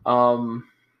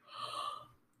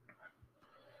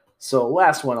 So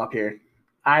last one up here.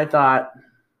 I thought,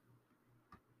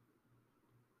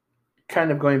 kind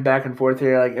of going back and forth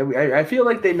here, like I feel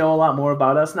like they know a lot more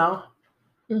about us now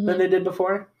than they did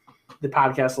before, the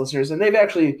podcast listeners, and they've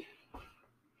actually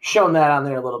shown that on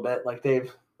there a little bit. Like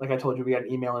I told you, we got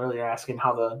an email earlier asking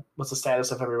what's the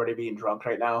status of everybody being drunk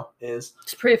right now is.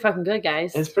 It's pretty fucking good,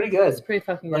 guys. It's pretty good. It's pretty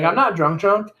fucking good. Like, I'm not drunk,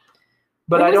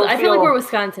 but I feel like we're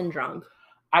Wisconsin drunk.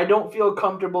 I don't feel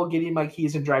comfortable getting my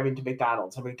keys and driving to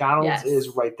McDonald's. And McDonald's is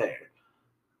right there.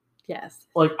 Yes.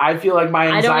 Like, I feel like my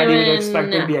anxiety would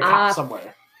expect there to be a cop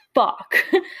somewhere. Fuck.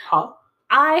 Huh?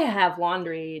 I have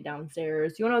laundry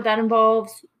downstairs. You know what that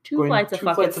involves? Two flights of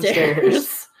fucking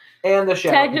stairs. And the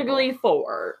shower. Technically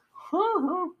 4.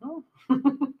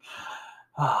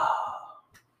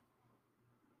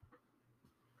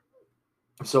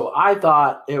 So I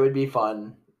thought it would be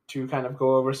fun to kind of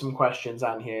go over some questions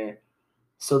on here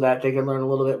so that they can learn a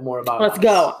little bit more about us. Let's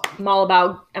go. I'm all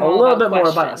about a little bit more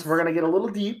about us. We're going to get a little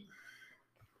deep.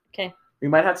 Okay. We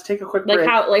might have to take a quick break.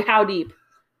 How deep?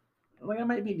 Like, I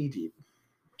might be knee deep.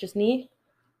 Just knee?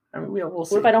 I mean, we'll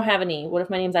see. What if I don't have a knee? What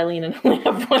if my name's Eileen and I only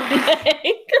have one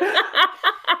leg?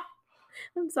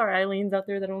 I'm sorry, Eileen's out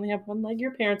there that only have one leg.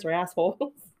 Your parents are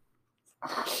assholes.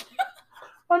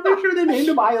 I'm pretty sure they named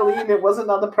him Eileen. It wasn't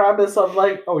on the premise of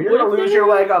like, oh, you're going to lose your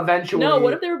leg eventually. No,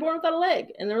 what if they were born without a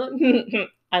leg? And they're like,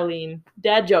 Eileen,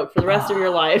 dad joke for the rest of your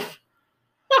life.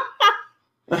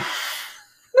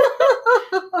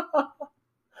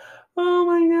 Oh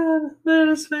my God, that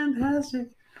is fantastic.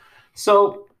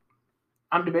 So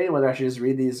I'm debating whether I should just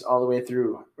read these all the way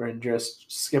through or just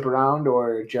skip around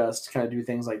or just kind of do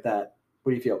things like that.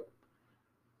 What do you feel?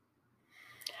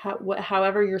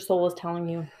 However your soul is telling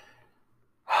you.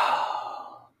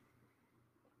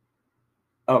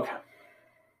 Okay.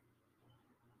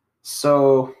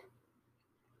 So,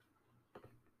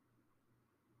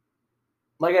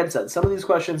 like I said, some of these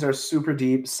questions are super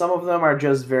deep. Some of them are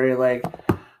just very like,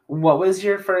 what was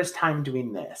your first time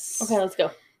doing this? Okay, let's go.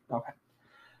 Okay.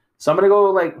 So I'm going to go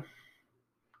like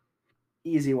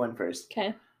easy one first.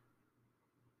 Okay.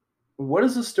 What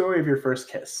is the story of your first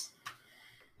kiss?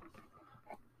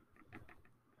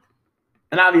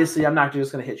 And obviously, I'm not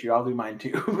just going to hit you. I'll do mine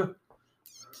too.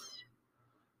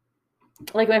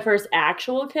 Like my first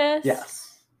actual kiss?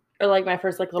 Yes. Or like my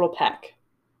first like little peck?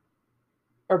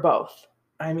 Or both?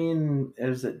 I mean,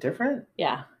 is it different?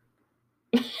 Yeah.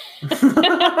 Okay,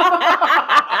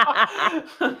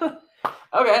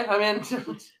 I mean...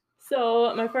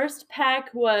 So my first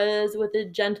peck was with a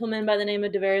gentleman by the name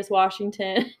of Devarius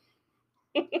Washington.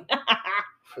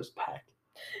 First peck?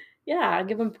 Yeah, I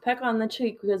give him a peck on the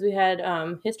cheek because we had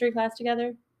history class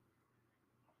together.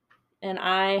 And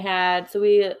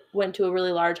we went to a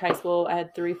really large high school. I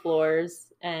had 3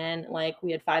 floors and like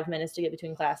we had 5 minutes to get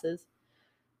between classes.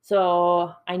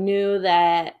 So I knew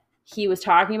that he was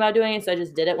talking about doing it. So I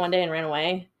just did it one day and ran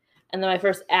away. And then my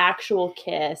first actual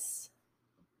kiss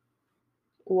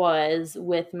was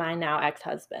with my now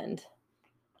ex-husband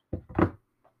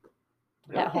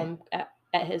at home at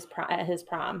his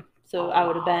prom. So I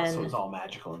would have been. So it was all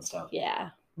magical and stuff.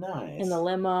 Yeah. Nice. In the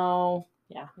limo.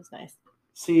 Yeah, it was nice.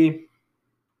 See,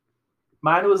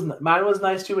 mine was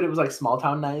nice too, but it was like small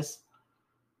town nice.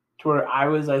 To where I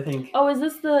was, I think. Oh, is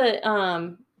this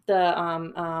the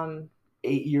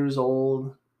 8 years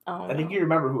old? Oh, I think you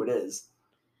remember who it is.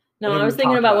 No, I was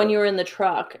thinking about when you were in the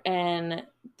truck and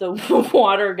the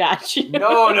water got you.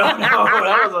 No.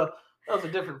 That was a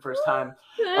different first time.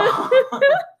 That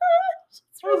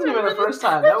wasn't even the first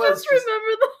time. That was just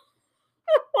remember the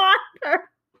water.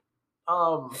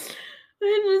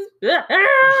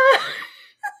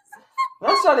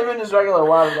 That's not even just regular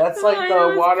water. That's like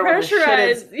the water with the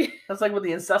pressurized. That's like with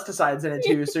the incesticides in it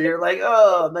too. So you're like,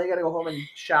 oh, now you gotta go home and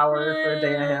shower for a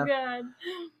day and a half. God.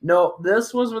 No,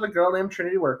 this was with a girl named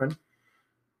Trinity Workman.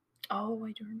 Oh,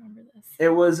 I do remember this. It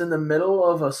was in the middle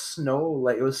of a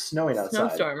it was snowing outside.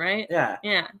 Snowstorm, right? Yeah.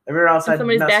 Yeah. And we were outside in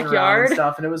somebody's backyard and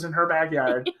stuff, and it was in her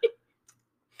backyard.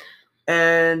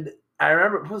 And I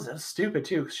remember it was stupid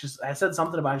too. I said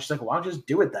something about it. She's like, "Why don't you just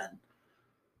do it then?"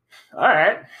 All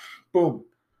right. Boom.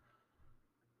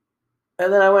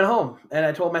 And then I went home and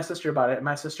I told my sister about it. And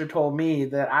my sister told me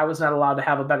that I was not allowed to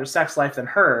have a better sex life than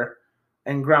her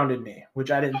and grounded me,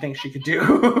 which I didn't think she could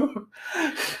do.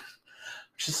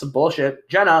 Which is some bullshit.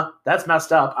 Jenna, that's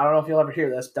messed up. I don't know if you'll ever hear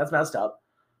this. That's messed up.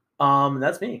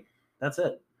 That's me. That's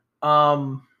it.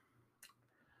 Let's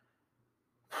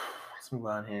move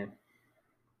on here.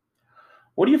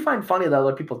 What do you find funny that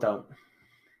other people don't?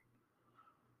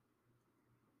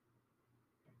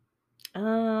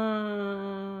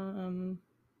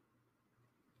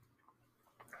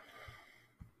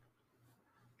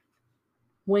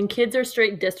 When kids are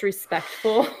straight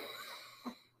disrespectful,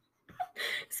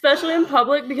 especially in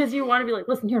public, because you want to be like,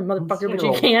 listen here, motherfucker, but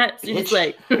you can't. So you're just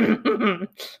like, like,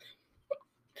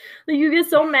 you get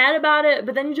so mad about it,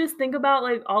 but then you just think about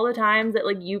like all the times that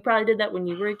like you probably did that when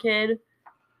you were a kid.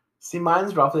 See,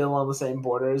 mine's roughly along the same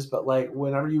borders, but like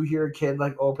whenever you hear a kid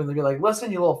like openly be like,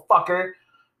 "Listen, you little fucker,"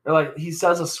 or like he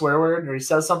says a swear word or he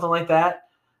says something like that,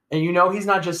 and you know he's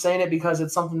not just saying it because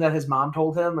it's something that his mom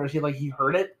told him or he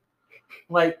heard it,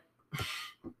 like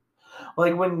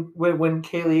when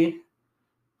Kaylee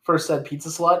first said pizza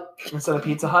slut instead of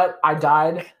Pizza Hut, I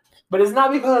died. But it's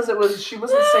not because she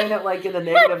wasn't saying it like in a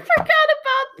negative. I forgot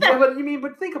about that. Yeah,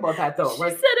 but think about that though. She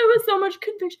said it was so much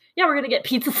conviction. Yeah, we're gonna get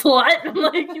pizza slut. I'm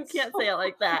like, you can't say it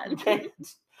like that.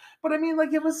 But I mean,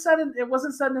 like it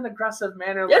wasn't said in an aggressive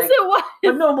manner. Yes, it was.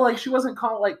 But no, but like she wasn't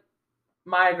called like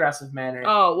my aggressive manner.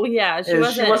 Oh well, yeah, she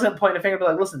wasn't pointing a finger, but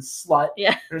like, listen, slut,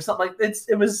 yeah, or something like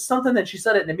it was something that she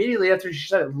said it, and immediately after she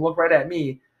said it, looked right at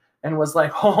me and was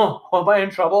like, "Oh, am I in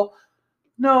trouble?"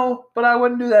 No, but I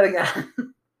wouldn't do that again.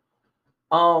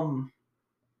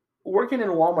 Working in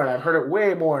Walmart, I've heard it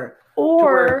way more.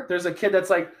 Or there's a kid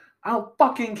that's like, I don't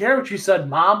fucking care what you said,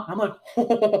 Mom. I'm like,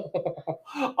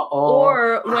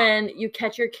 Or when you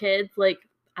catch your kids, like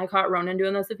I caught Ronan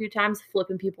doing this a few times,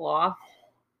 flipping people off.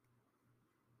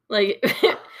 Like,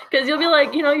 because you'll be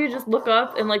like, you just look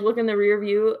up and like look in the rear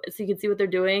view so you can see what they're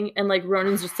doing, and like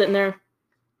Ronan's just sitting there.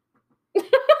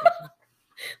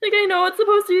 Like, I know it's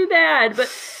supposed to be bad, but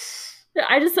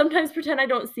I just sometimes pretend I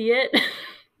don't see it.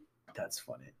 That's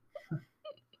funny.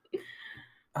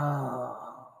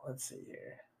 Let's see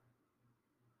here.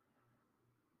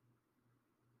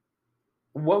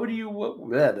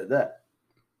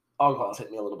 Alcohol's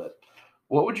hit me a little bit.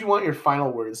 What would you want your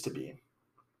final words to be?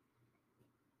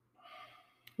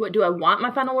 What do I want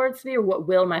my final words to be, or what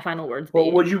will my final words be?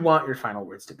 What would you want your final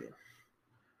words to be?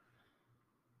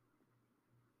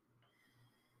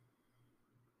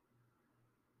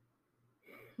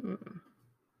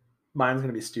 Mine's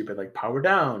gonna be stupid, like power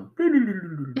down.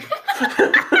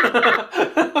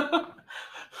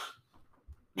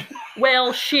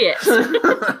 Well, shit.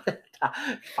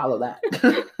 Follow that.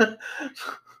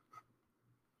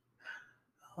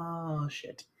 Oh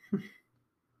shit.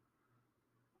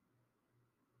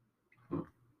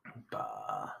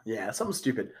 Yeah, something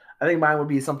stupid. I think mine would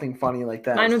be something funny like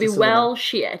that. Mine would be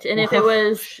shit. And if it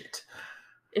was shit.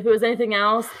 If it was anything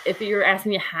else, if you're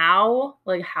asking me how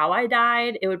I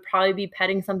died, it would probably be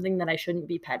petting something that I shouldn't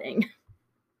be petting.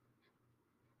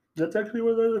 That's actually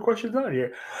one of the questions on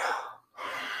here.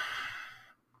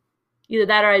 Either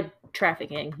that or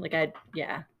trafficking.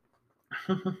 Yeah.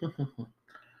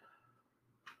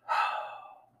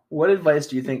 What advice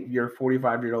do you think your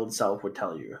 45-year-old self would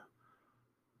tell you?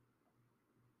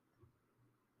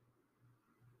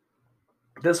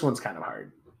 This one's kind of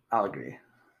hard. I'll agree.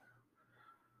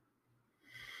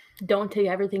 Don't take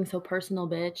everything so personal,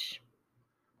 bitch.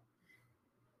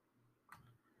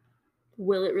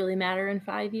 Will it really matter in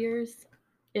 5 years?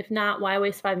 If not, why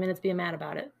waste 5 minutes being mad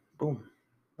about it? Boom.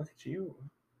 Look at you.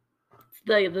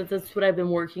 That's what I've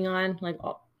been working on,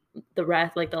 the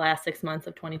last 6 months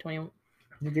of 2021.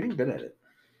 You're getting good at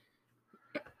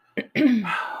it.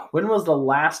 When was the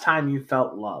last time you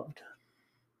felt loved?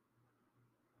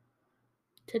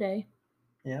 Today.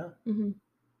 Yeah? Mm-hmm.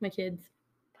 My kids.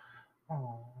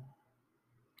 Aww.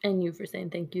 And you for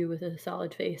saying thank you with a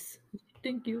solid face.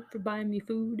 Thank you for buying me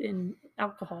food and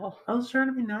alcohol. I was trying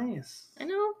to be nice. I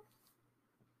know.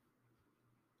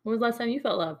 When was the last time you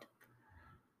felt loved?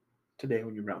 Today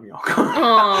when you brought me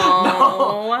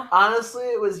alcohol. No. Honestly,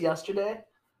 it was yesterday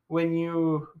when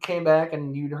you came back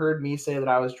and you'd heard me say that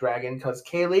I was dragging because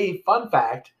Kaylee, fun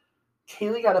fact,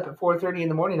 Kaylee got up at 4:30 in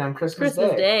the morning on Christmas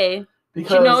Day.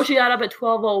 Because she got up at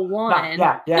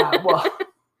 12:01. Yeah. Well,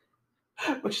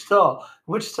 which still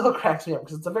cracks me up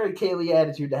because it's a very Kaylee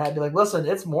attitude to have to be like, listen,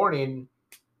 it's morning,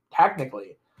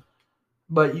 technically,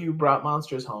 but you brought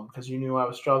monsters home because you knew I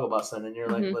was struggle busting, and you're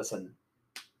like, listen,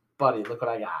 buddy, look what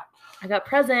I got. I got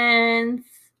presents.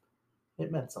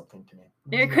 It meant something to me.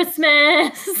 Merry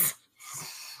Christmas.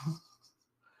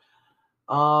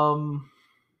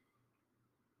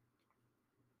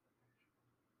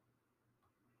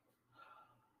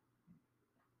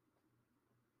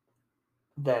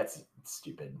 That's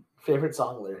stupid. Favorite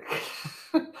song lyric.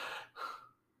 I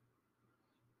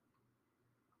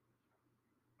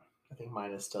think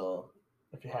mine is still,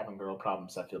 if you're having girl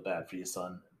problems, I feel bad for you,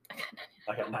 son.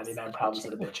 I got 99 problems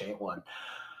and a bitch ain't one.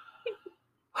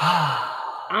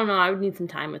 I don't know. I would need some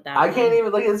time with that. I can't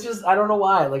even like. It's just I don't know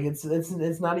why. Like it's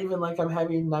not even like I'm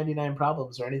having 99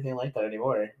 problems or anything like that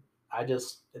anymore.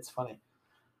 It's funny.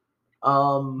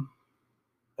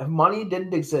 If money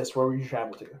didn't exist, where would you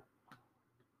travel to?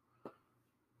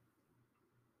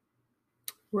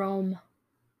 Rome.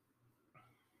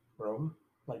 Rome,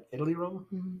 like Italy, Rome.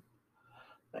 Mm-hmm.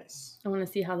 Nice. I want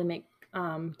to see how they make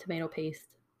tomato paste.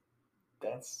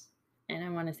 And I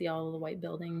want to see all of the white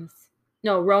buildings.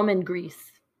 No, Rome and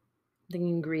Greece. I'm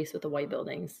thinking Greece with the white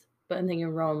buildings, but I'm thinking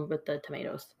Rome with the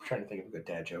tomatoes. I'm trying to think of a good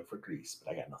dad joke for Greece,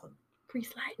 but I got nothing.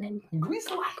 Grease lightning. Grease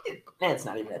lightning. Nah, it's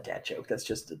not even a dad joke. That's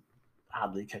just an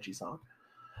oddly catchy song.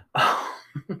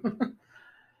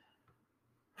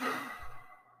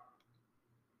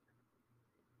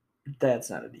 That's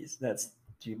not an easy.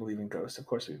 Do you believe in ghosts? Of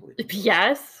course we believe in ghosts.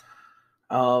 Yes.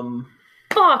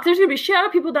 Fuck, there's gonna be shadow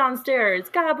people downstairs.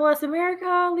 God bless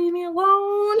America. Leave me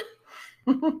alone.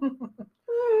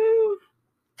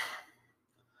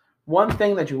 One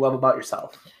thing that you love about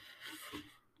yourself.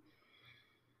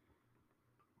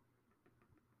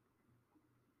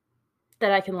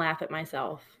 That I can laugh at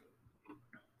myself.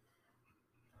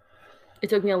 It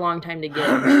took me a long time to get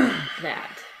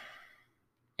that.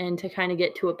 And to kind of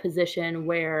get to a position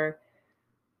where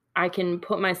I can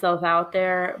put myself out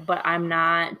there, but I'm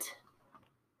not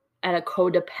at a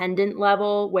codependent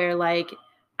level where like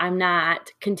I'm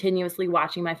not continuously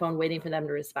watching my phone waiting for them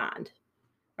to respond.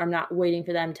 Or I'm not waiting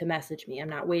for them to message me. I'm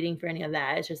not waiting for any of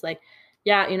that. It's just like,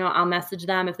 yeah, I'll message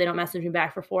them. If they don't message me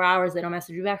back for 4 hours, they don't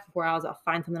message me back for 4 hours. I'll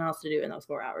find something else to do in those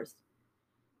 4 hours.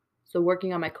 So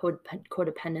working on my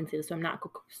codependency so I'm not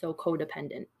so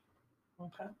codependent.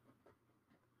 Okay.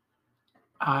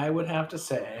 I would have to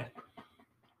say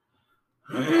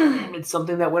it's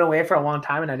something that went away for a long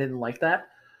time and I didn't like that.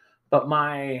 But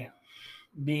my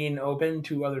being open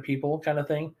to other people kind of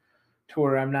thing, to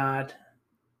where I'm not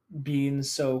being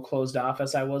so closed off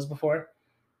as I was before.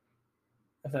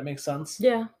 If that makes sense.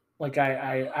 Yeah. Like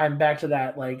I'm back to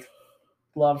that like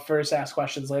love first, ask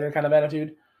questions later kind of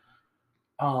attitude.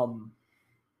 I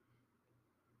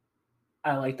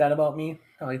like that about me.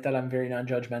 I like that I'm very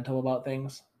non-judgmental about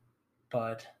things.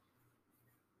 But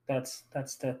that's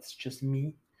just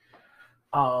me.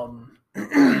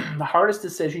 The hardest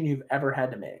decision you've ever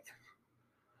had to make.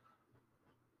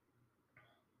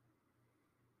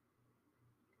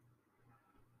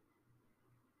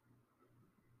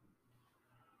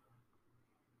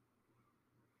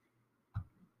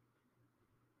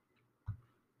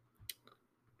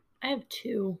 I have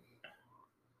two.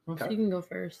 Okay. So you can go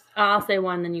first. I'll say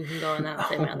one, then you can go, and then I'll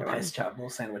say my other one. Nice job. We'll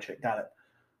sandwich it. Got it.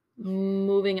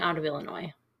 Moving out of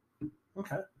Illinois.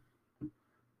 Okay.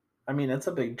 I mean, it's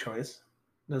a big choice.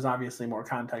 There's obviously more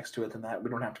context to it than that. We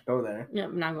don't have to go there. Yeah,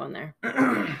 I'm not going there.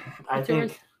 I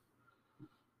think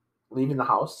leaving the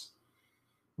house,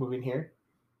 moving here,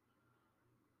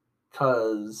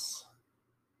 because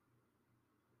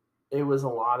it was a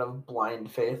lot of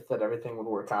blind faith that everything would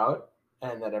work out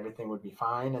and that everything would be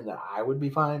fine and that I would be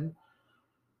fine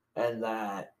and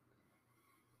that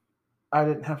I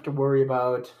didn't have to worry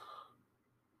about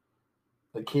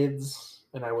the kids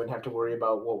and I wouldn't have to worry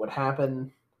about what would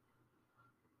happen.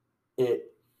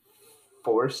 It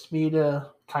forced me to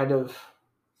kind of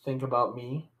think about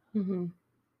me and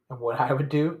what I would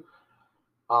do,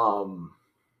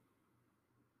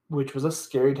 which was a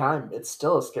scary time. It's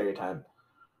still a scary time.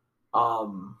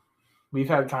 We've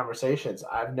had conversations.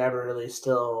 I've never really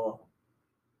still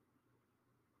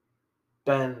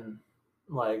been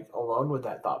like alone with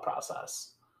that thought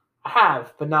process. I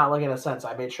have, but not like in a sense.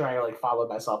 I made sure I like followed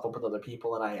myself up with other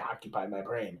people and I occupied my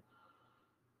brain.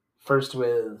 First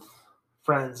with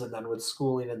friends and then with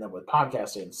schooling and then with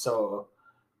podcasting. So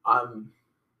I'm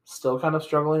still kind of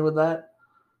struggling with that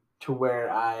to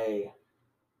where I'm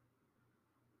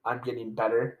getting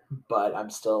better, but I'm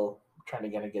still trying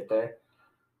to get there.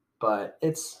 But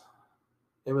it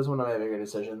was one of my bigger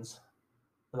decisions.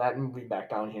 That and moving back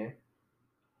down here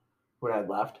when I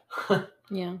left.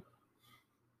 Yeah.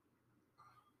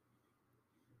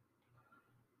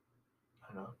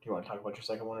 I don't know. Do you want to talk about your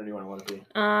second one or do you want to be?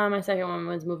 My second one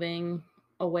was moving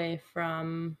away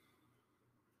from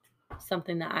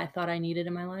something that I thought I needed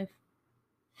in my life.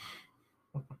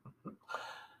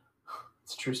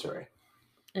 It's a true story.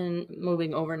 And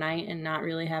moving overnight and not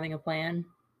really having a plan.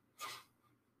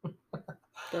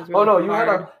 Really oh no,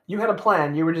 you had a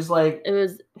plan. You were just like, it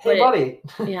was, hey buddy.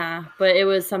 Yeah, but it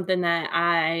was something that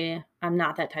I'm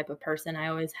not that type of person. I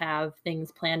always have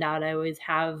things planned out. I always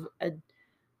have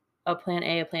a plan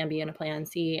A, a plan B, and a plan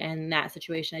C. And in that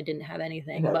situation, I didn't have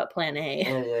anything but plan A.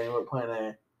 Yeah, but plan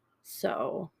A.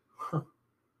 So.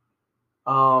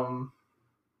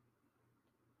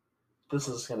 This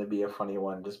is going to be a funny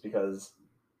one just because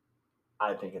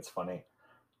I think it's funny.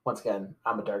 Once again,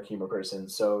 I'm a dark humor person,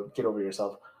 so get over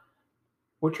yourself.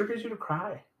 What triggers you to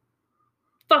cry?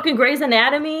 Fucking Grey's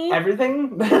Anatomy.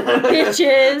 Everything?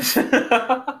 Bitches.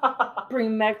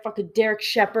 Bring back fucking Derek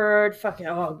Shepherd. Fucking,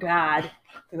 oh, God.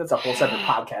 I think that's a whole separate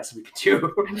podcast we could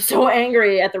do. I'm so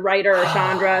angry at the writer,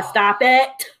 Chandra. Stop it.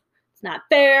 It's not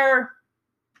fair.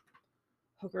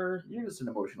 Hooker. You're just an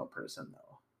emotional person, though.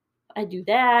 I do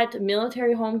that.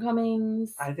 Military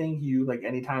homecomings. I think you, like,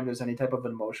 anytime there's any type of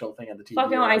an emotional thing on the TV.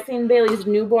 Fucking, I seen Bailey's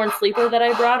newborn sleeper that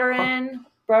I brought her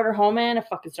home in. I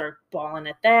fucking started bawling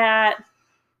at that.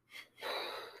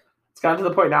 It's gotten to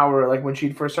the point now where, like, when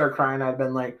she'd first start crying, I'd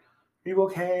been like, "Are you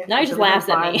okay?" Now he just laughs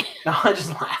at me. No, I just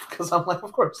laugh because I'm like,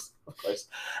 of course.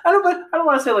 I don't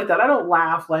want to say it like that. I don't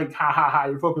laugh like, ha ha ha,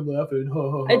 you're fucking laughing. Ha,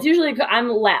 ha, ha. It's usually I'm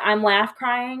laugh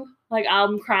crying. Like,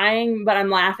 I'm crying, but I'm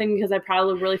laughing because I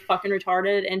probably look really fucking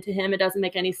retarded. And to him, it doesn't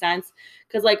make any sense.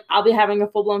 Because, like, I'll be having a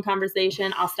full-blown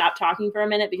conversation. I'll stop talking for a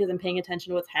minute because I'm paying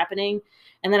attention to what's happening.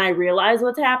 And then I realize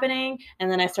what's happening.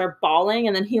 And then I start bawling.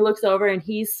 And then he looks over and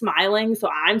he's smiling. So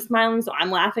I'm smiling. So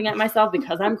I'm laughing at myself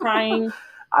because I'm crying.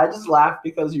 I just laugh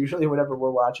because usually whenever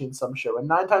we're watching some show, and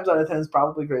 9 times out of 10 it's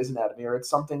probably Grey's Anatomy or it's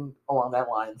something along that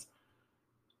lines,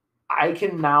 I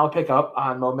can now pick up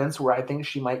on moments where I think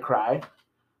she might cry.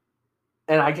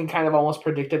 And I can kind of almost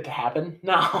predict it to happen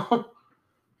now.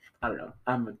 I don't know.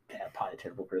 I'm probably a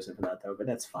terrible person for that, though, but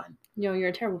that's fine. You're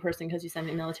a terrible person because you send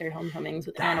me military homecomings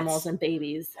with animals and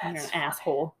babies. And you're an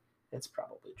asshole. It's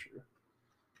probably true.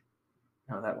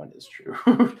 No, that one is true.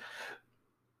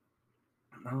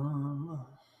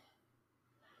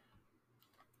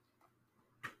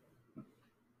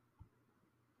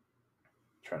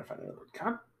 Trying to find another word.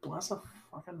 God bless the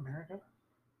fucking America.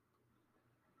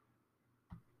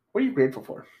 What are you grateful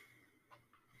for?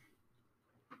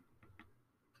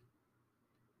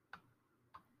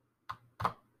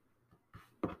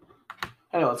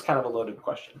 I know it's kind of a loaded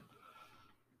question.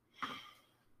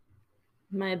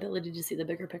 My ability to see the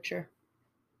bigger picture.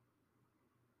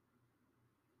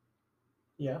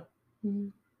 Yeah. Mm-hmm.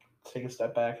 Take a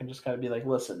step back and just kind of be like,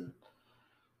 listen,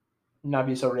 not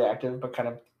be so reactive, but kind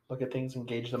of look at things and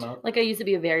gauge them out. Like, I used to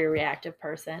be a very reactive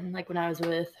person. Like, when I was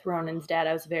with Ronan's dad,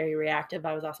 I was very reactive.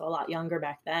 I was also a lot younger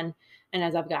back then. And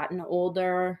as I've gotten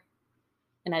older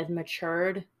and I've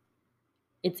matured,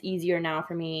 it's easier now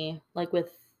for me, like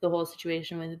with the whole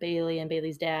situation with Bailey and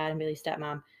Bailey's dad and Bailey's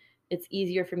stepmom, it's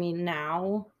easier for me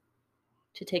now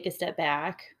to take a step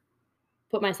back,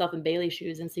 put myself in Bailey's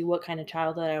shoes and see what kind of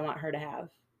childhood I want her to have.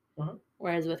 Uh-huh.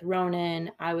 Whereas with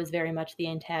Ronan, I was very much the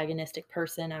antagonistic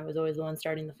person. I was always the one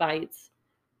starting the fights.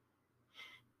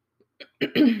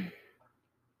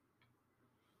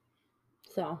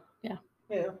 So, yeah.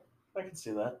 Yeah, I can see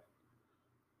that.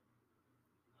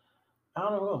 I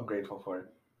don't know what I'm grateful for.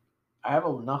 I have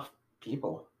enough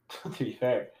people, to be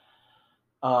fair.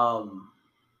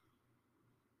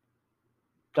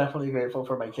 Definitely grateful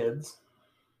for my kids.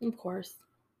 Of course.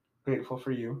 Grateful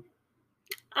for you.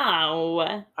 Oh.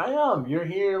 I am. You're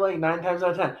here like 9 times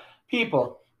out of 10.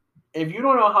 People, if you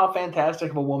don't know how fantastic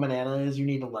of a woman Anna is, you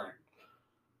need to learn.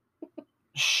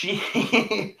 She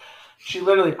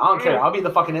literally, I don't care. I'll be the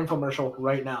fucking infomercial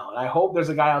right now. And I hope there's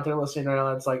a guy out there listening right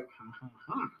now that's like,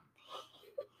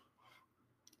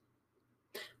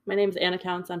 My name's Anna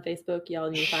Counts on Facebook. Y'all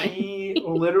need to find me. She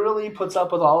literally puts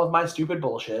up with all of my stupid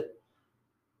bullshit.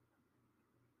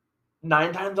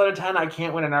 9 times out of 10, I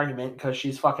can't win an argument because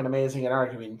she's fucking amazing at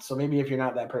arguing. So maybe if you're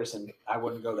not that person, I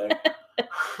wouldn't go there.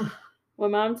 My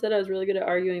mom said I was really good at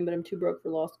arguing, but I'm too broke for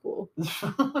law school.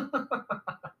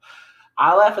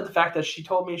 I laugh at the fact that she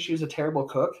told me she was a terrible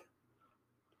cook.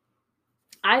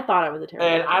 I thought I was a terrible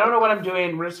And cook. I don't know what I'm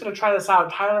doing. We're just going to try this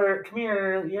out. Tyler, come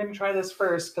here. You're going to try this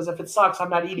first because if it sucks,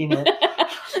 I'm not eating it.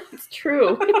 It's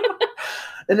true.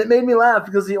 And it made me laugh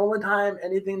because the only time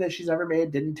anything that she's ever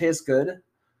made didn't taste good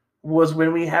was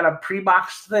when we had a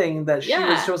pre-boxed thing that she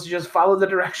was supposed to just follow the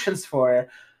directions for,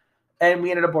 and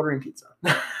we ended up ordering pizza.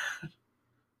 It's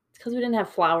because we didn't have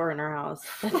flour in our house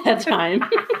at that time.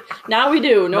 Now we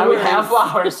do. Now we have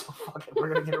flour, so fuck it. We're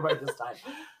going to get it right this time.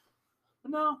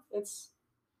 But no,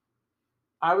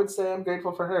 I would say I'm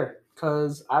grateful for her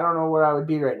because I don't know where I would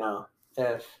be right now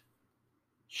if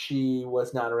she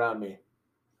was not around me.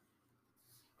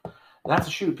 And that's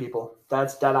a shoot, people.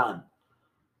 That's dead on.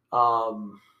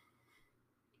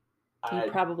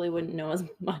 You probably wouldn't know as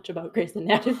much about Grey's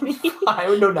Anatomy. I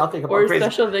would know nothing about Grey's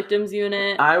Special Victims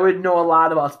Unit. I would know a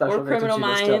lot about Special Victims Unit. Or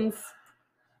Criminal Minds.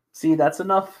 See, that's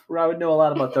enough where I would know a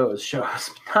lot about those shows.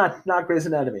 Not Grey's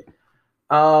Anatomy.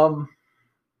 Let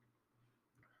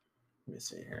me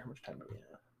see here. How much time are we at?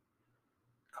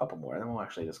 couple more, and then we'll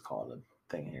actually just call it a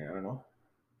thing here. I don't know.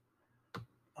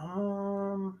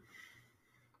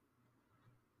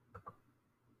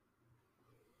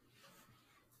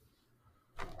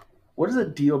 What is a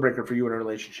deal breaker for you in a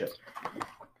relationship?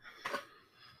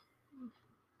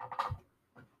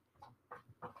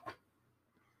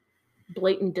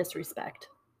 Blatant disrespect.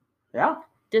 Yeah.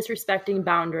 Disrespecting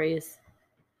boundaries.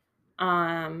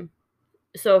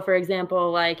 So for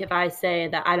example, like if I say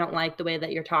that I don't like the way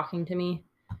that you're talking to me,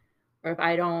 or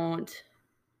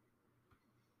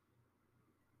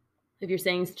if you're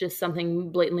saying just something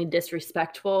blatantly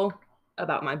disrespectful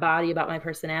about my body, about my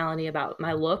personality, about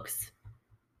my looks,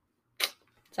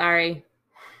 sorry.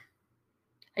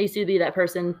 I used to be that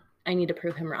person. I need to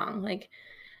prove him wrong. Like,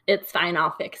 it's fine,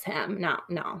 I'll fix him.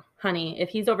 No, honey, if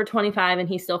he's over 25 and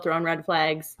he's still throwing red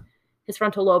flags, his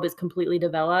frontal lobe is completely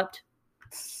developed.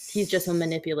 He's just a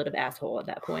manipulative asshole at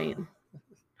that point. I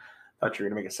thought you were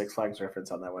going to make a Six Flags reference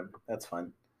on that one. That's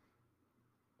fun.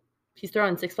 He's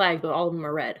throwing Six Flags, but all of them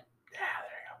are red. Yeah,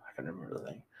 there you go. I can remember the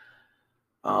thing.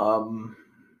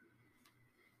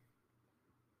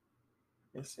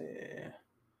 Let's see. I'm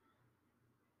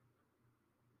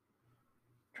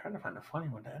trying to find a funny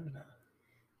one to end it on.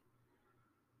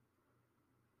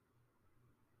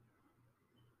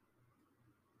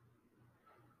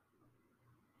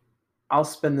 I'll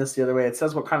spin this the other way. It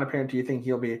says, what kind of parent do you think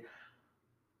he'll be?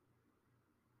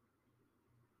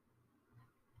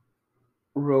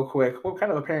 Real quick, what kind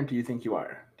of a parent do you think you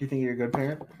are? Do you think you're a good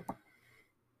parent?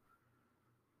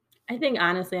 I think,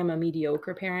 honestly, I'm a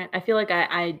mediocre parent. I feel like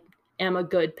I am a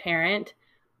good parent,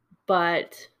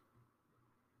 but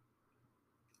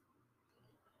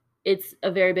it's a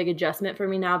very big adjustment for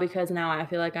me now because now I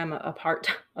feel like I'm a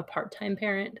part-time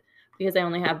parent because I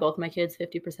only have both my kids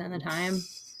 50% of the time.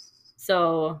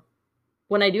 So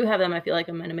when I do have them, I feel like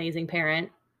I'm an amazing parent.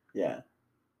 Yeah.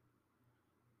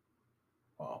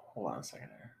 Well, hold on a second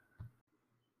here.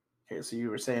 Okay, so you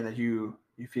were saying that you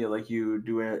feel like you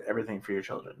do everything for your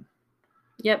children.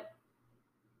 Yep.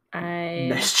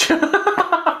 Nice job.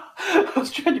 I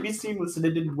was trying to be seamless and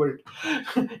it didn't work.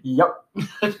 Yep.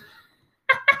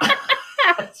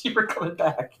 You were coming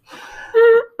back.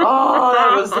 Oh,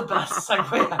 that was the best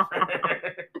segue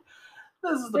ever.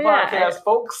 This is the podcast,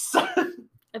 folks.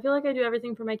 I feel like I do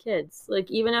everything for my kids. Like,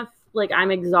 even if, like,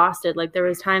 I'm exhausted. Like, there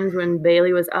was times when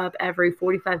Bailey was up every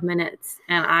 45 minutes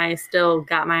and I still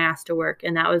got my ass to work.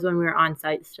 And that was when we were on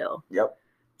site still. Yep.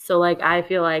 So, like, I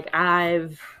feel like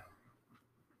I've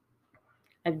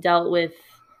dealt with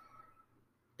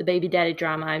the baby daddy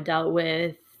drama. I've dealt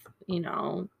with,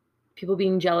 people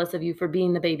being jealous of you for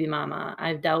being the baby mama.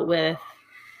 I've dealt with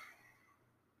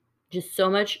just so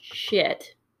much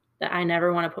shit that I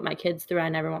never want to put my kids through. I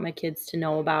never want my kids to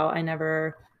know about. I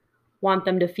never want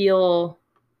them to feel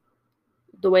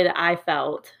the way that I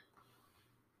felt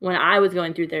when I was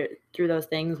going through those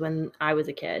things when I was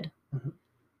a kid. Mm-hmm.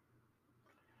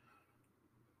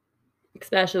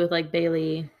 Especially with, like,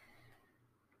 Bailey.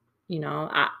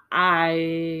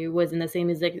 I was in the same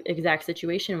exact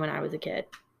situation when I was a kid.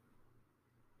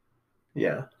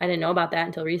 Yeah. I didn't know about that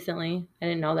until recently. I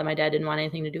didn't know that my dad didn't want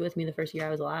anything to do with me the first year I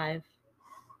was alive.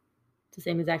 It's the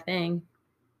same exact thing.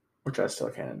 Which I still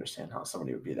can't understand how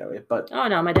somebody would be that way, but... Oh,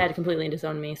 no, my dad completely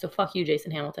disowned me, so fuck you, Jason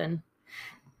Hamilton.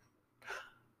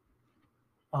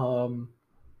 I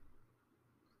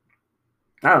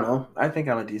don't know. I think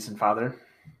I'm a decent father.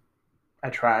 I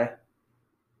try.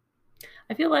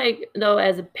 I feel like, though,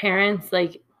 as parents,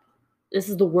 like, this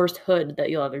is the worst hood that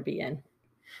you'll ever be in.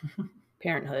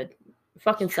 Parenthood. It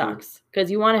fucking sucks.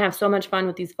 Because you want to have so much fun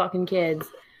with these fucking kids,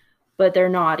 but they're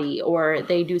naughty, or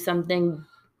they do something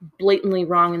blatantly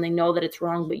wrong and they know that it's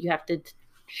wrong, but you have to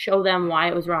show them why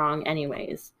it was wrong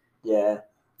anyways. Yeah.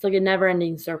 It's like a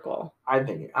never-ending circle. I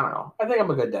don't know. I think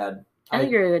I'm a good dad. I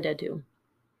think you're a good dad, too.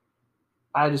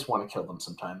 I just want to kill them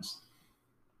sometimes.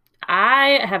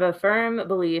 I have a firm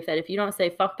belief that if you don't say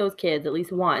fuck those kids at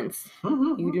least once,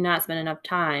 you do not spend enough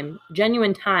time,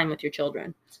 genuine time with your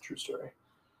children. It's a true story.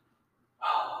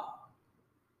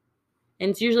 And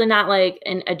it's usually not like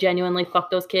a genuinely fuck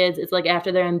those kids. It's like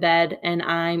after they're in bed and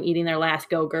I'm eating their last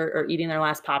Go-Gurt or eating their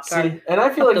last Pop-Tart. See, and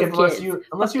I feel like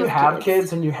unless you have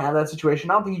kids and you have that situation,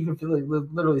 I don't think you can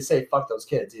literally say fuck those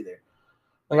kids either.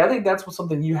 Like, I think that's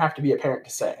something you have to be a parent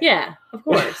to say. Yeah, of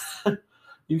course.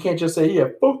 You can't just say, yeah,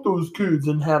 fuck those kids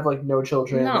and have, like, no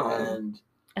children. No. And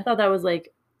I thought that was,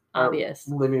 like, obvious.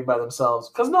 Living by themselves.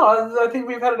 Because, no, I think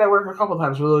we've had it at work a couple of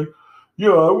times. We're like,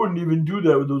 yeah, I wouldn't even do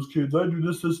that with those kids. I do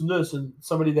this, this, and this. And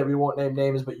somebody that we won't name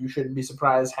names, but you shouldn't be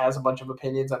surprised, has a bunch of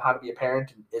opinions on how to be a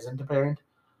parent and isn't a parent.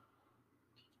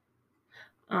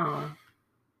 Oh.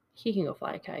 He can go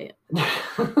fly a kite.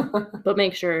 But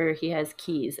make sure he has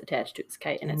keys attached to his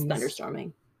kite and it's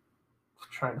thunderstorming.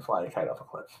 Trying to fly a kite off a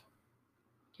cliff.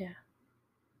 Yeah.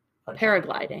 Okay.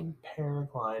 Paragliding.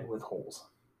 Paraglide with holes.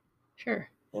 Sure.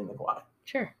 In the glide.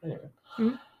 Sure. Anyway.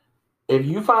 Mm-hmm. If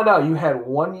you found out you had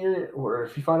 1 year, or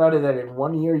if you found out that in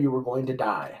 1 year you were going to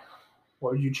die,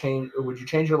 what would you change? Would you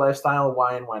change your lifestyle?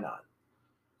 Why and why not?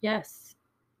 Yes,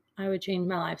 I would change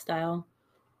my lifestyle.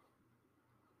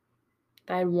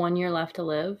 If I had 1 year left to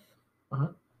live.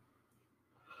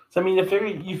 So I mean, you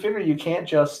figure you can't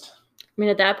just. I mean,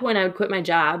 at that point, I would quit my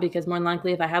job because more than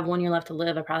likely, if I have 1 year left to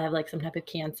live, I probably have like some type of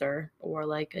cancer or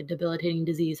like a debilitating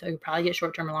disease. So I could probably get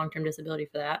short-term or long-term disability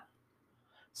for that.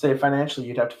 Say financially,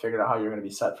 you'd have to figure out how you're going to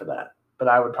be set for that. But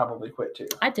I would probably quit too.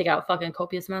 I'd take out fucking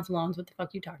copious amounts of loans. What the fuck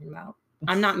are you talking about?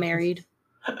 I'm not married.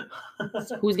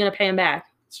 Who's going to pay them back?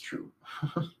 It's true.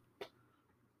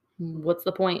 What's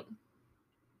the point?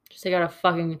 Just take out a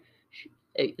fucking...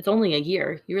 It's only a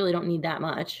year. You really don't need that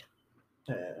much.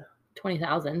 Yeah.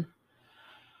 20,000.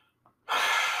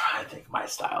 I think my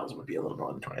styles would be a little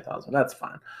more than 20,000. That's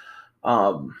fine.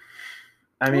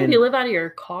 I mean, if you live out of your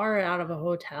car, out of a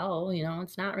hotel,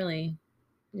 it's not really,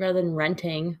 rather than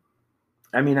renting.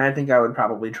 I mean, I think I would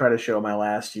probably try to show my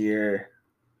last year.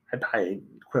 I'd probably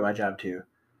quit my job too.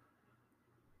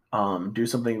 Do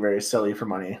something very silly for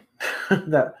money.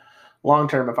 That long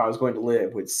term, if I was going to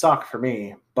live, would suck for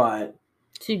me. But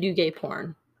so you do gay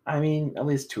porn. I mean, at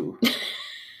least 2.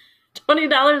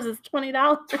 $20 is $20.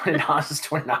 $20 is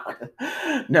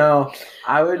 $20. No,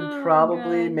 I would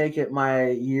probably make it my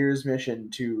year's mission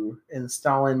to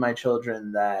install in my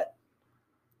children that,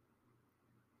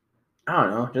 I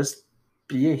don't know, just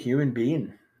be a human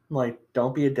being. Like,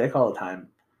 don't be a dick all the time.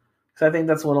 Because I think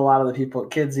that's what a lot of the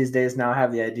kids these days now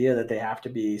have, the idea that they have to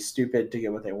be stupid to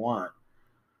get what they want.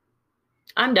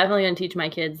 I'm definitely going to teach my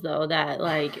kids, though, that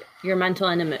like your mental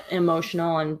and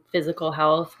emotional and physical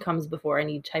health comes before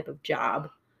any type of job.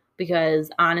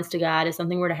 Because honest to God, if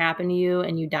something were to happen to you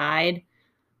and you died,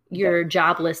 your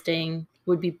job listing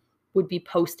would be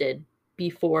posted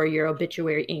before your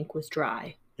obituary ink was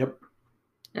dry. Yep.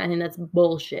 And I think that's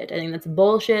bullshit. I think that's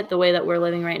bullshit the way that we're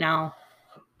living right now.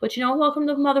 But welcome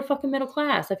to the motherfucking middle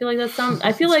class. I feel like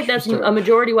that's a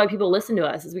majority why people listen to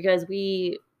us, is because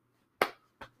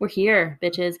we're here,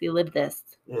 bitches. We live this.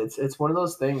 It's one of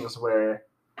those things where,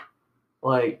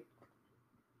 like,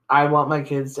 I want my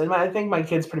kids, and I think my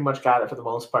kids pretty much got it for the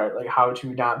most part, like how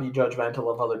to not be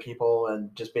judgmental of other people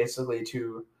and just basically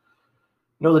to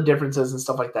know the differences and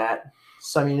stuff like that.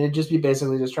 So, I mean, it'd just be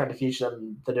basically just trying to teach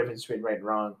them the difference between right and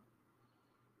wrong.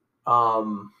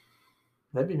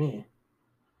 That'd be me.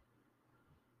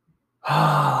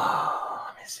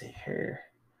 Let me see here.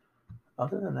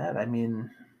 Other than that, I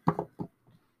mean,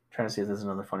 trying to see if there's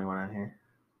another funny one on here.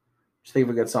 Just think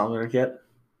of a good song lyric yet?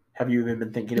 Have you even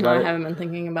been thinking about it? No, I haven't been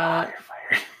thinking about it.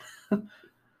 You're fired.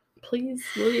 Please,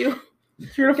 will you?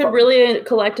 I could really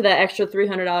collect that extra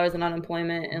 $300 in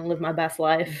unemployment and live my best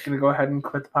life. I'm going to go ahead and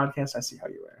quit the podcast. I see how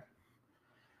you are.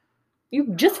 You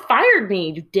just fired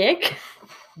me, you dick.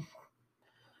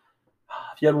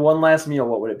 If you had one last meal,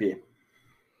 what would it be?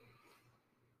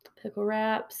 Pickle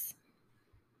wraps.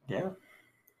 Yeah.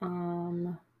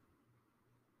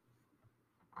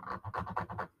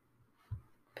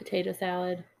 Potato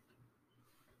salad.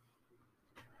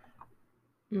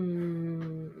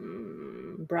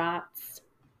 Brats.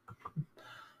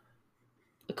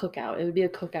 A cookout. It would be a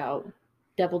cookout.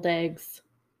 Deviled eggs.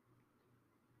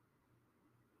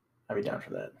 I'd be down for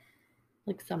that.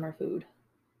 Like summer food.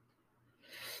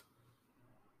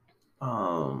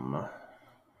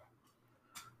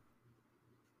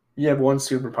 You have one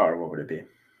superpower, what would it be?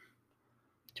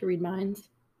 To read minds?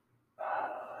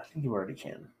 I think you already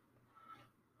can.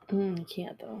 I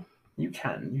can't, though. You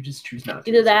can. You just choose not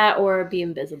to. Either that or be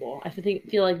invisible. I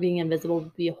feel like being invisible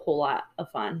would be a whole lot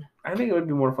of fun. I think it would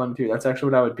be more fun, too. That's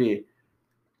actually what I would be.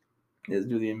 Is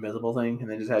do the invisible thing and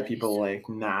then just have people, like,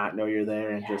 not know you're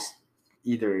there and just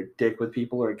either dick with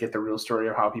people or get the real story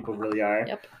of how people really are.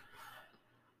 Yep.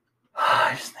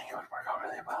 I just think it would work out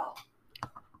really well.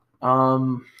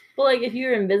 Well, like, if you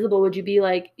were invisible, would you be,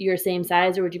 like, your same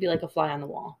size or would you be, like, a fly on the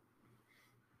wall?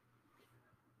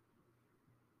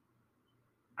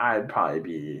 I'd probably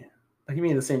be... Like, you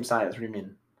mean the same size? What do you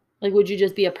mean? Like, would you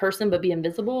just be a person but be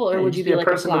invisible? Or would you be like a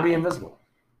person fly? But be invisible?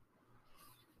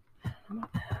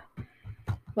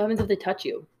 What happens if they touch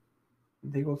you?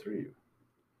 They go through you.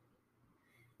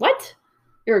 What?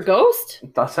 You're a ghost?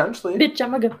 Essentially. Bitch,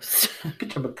 I'm a ghost.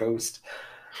 Bitch, I'm a ghost.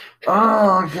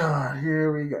 Oh, God.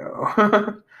 Here we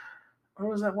go. Where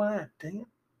was that one at? Dang it.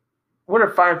 What are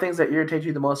 5 things that irritate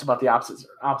you the most about the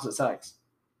opposite sex?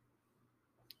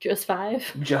 Just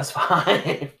 5? Just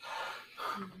 5.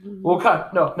 We'll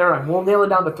cut. No, never mind. We'll nail it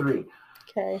down to 3.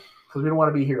 Okay. Because we don't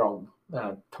want to be here all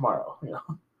tomorrow.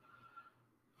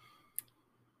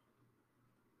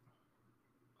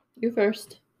 You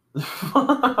first. Let me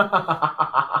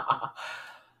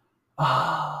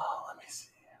see.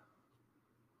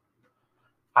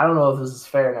 I don't know if this is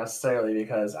fair necessarily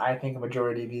because I think a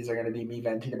majority of these are going to be me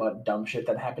venting about dumb shit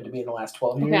that happened to me in the last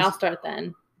 12 years. Okay, I'll start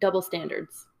then. Double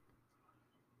standards.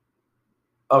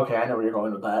 Okay, I know where you're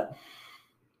going with that.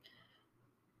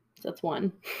 So that's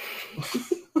 1.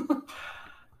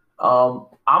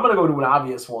 I'm going to go to an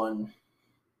obvious one.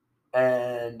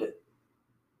 And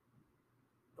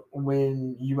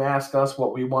when you ask us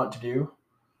what we want to do,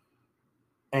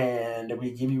 and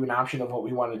we give you an option of what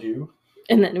we want to do,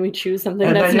 and then we choose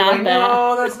something that's not like, that.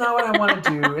 No, that's not what I want to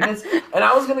do. And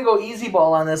I was gonna go easy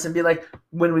ball on this and be like,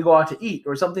 when we go out to eat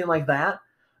or something like that.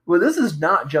 Well, this is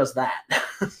not just that.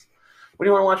 What do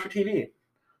you want to watch for TV?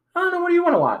 I don't know. What do you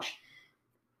want to watch?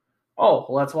 Oh,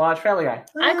 let's watch Family Guy.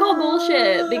 I call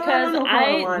bullshit because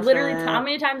I literally, how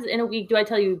many times in a week do I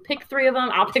tell you, pick 3 of them,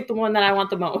 I'll pick the one that I want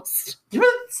the most. But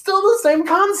it's still the same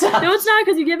concept. No, it's not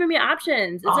because you're giving me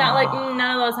options. It's not like, none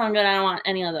of those sound good, I don't want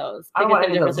any of those. I don't want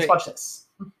any of those. Let's watch this.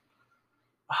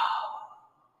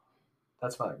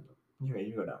 That's fine.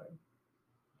 You go down.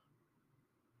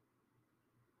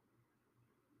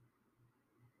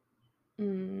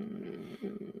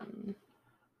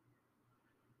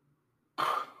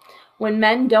 When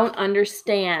men don't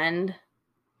understand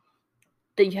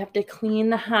that you have to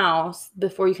clean the house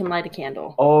before you can light a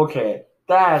candle. Okay,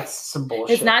 that's some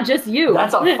bullshit. It's not just you.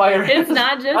 That's a fire. It's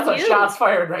not just you. That's a shots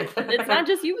fired right there. It's not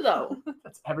just you though.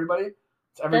 That's everybody.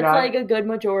 It's every guy. Like a good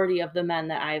majority of the men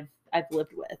that I've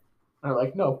lived with. They're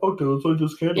like, no, fuck those. I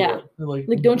just candle. Yeah. Like,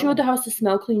 don't you want the house to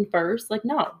smell clean first? Like,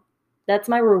 no. That's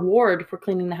my reward for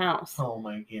cleaning the house. Oh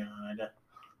my god.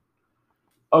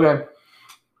 Okay.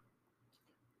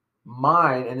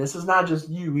 Mine, and this is not just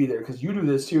you either, because you do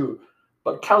this too,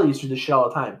 but Kelly used to do this shit all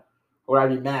the time, where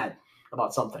I'd be mad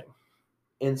about something.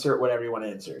 Insert whatever you want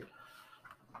to insert.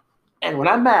 And when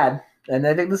I'm mad, and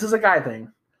I think this is a guy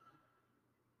thing,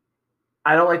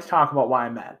 I don't like to talk about why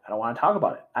I'm mad. I don't want to talk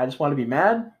about it. I just want to be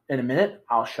mad. In a minute,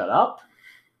 I'll shut up.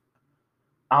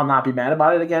 I'll not be mad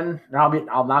about it again.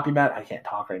 I'll not be mad. I can't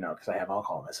talk right now because I have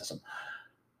alcohol in my system.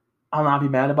 I'll not be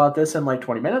mad about this in like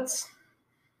 20 minutes.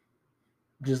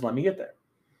 Just let me get there.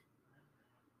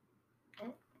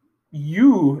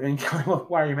 You and Kelly,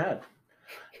 why are you mad?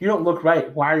 You don't look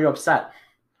right. Why are you upset?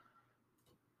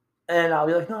 And I'll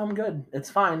be like, no, I'm good. It's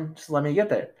fine. Just let me get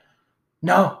there.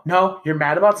 No, you're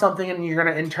mad about something and you're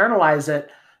going to internalize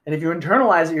it. And if you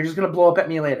internalize it, you're just going to blow up at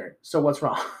me later. So what's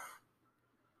wrong?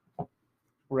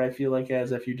 Where I feel like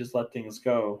as if you just let things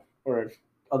go, or if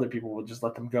other people will just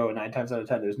let them go, 9 times out of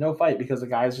 10, there's no fight because the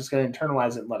guy is just going to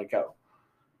internalize it and let it go.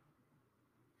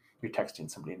 You're texting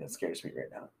somebody and it scares me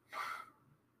right now.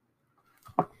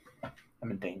 I'm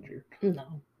in danger.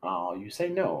 No. Oh, you say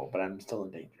no, but I'm still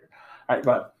in danger. All right,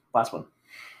 go ahead. Last one.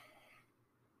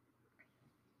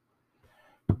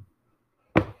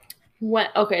 What?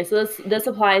 Okay, so this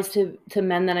applies to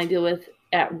men that I deal with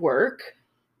at work.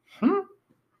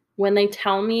 When they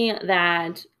tell me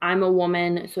that I'm a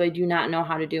woman, so I do not know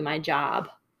how to do my job.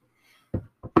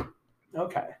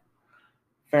 Okay.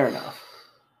 Fair enough.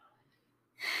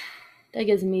 That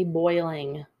gives me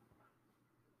boiling.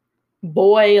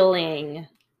 Boiling.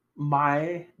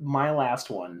 My last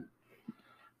one,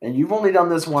 and you've only done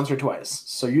this once or twice,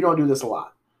 so you don't do this a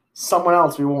lot. Someone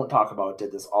else we won't talk about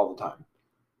did this all the time.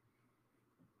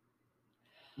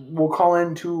 We'll call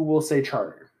we'll say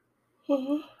charter.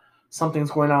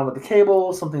 Something's going on with the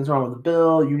cable, something's wrong with the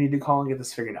bill, you need to call and get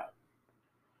this figured out.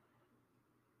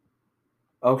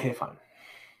 Okay, fine.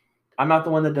 I'm not the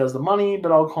one that does the money,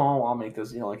 but I'll call, I'll make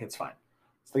this, it's fine.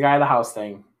 It's the guy of the house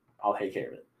thing, I'll take care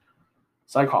of it.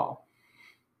 So I call.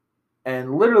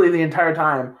 And literally the entire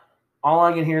time, all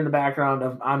I can hear in the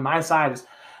background on my side is,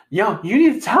 you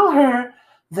need to tell her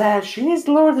that she needs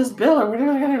to lower this bill.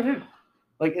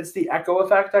 Like, it's the echo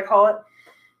effect, I call it.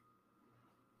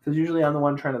 Because usually I'm the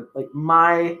one trying to, like,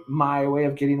 my way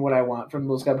of getting what I want from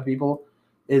those type of people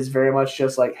is very much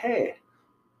just like, hey,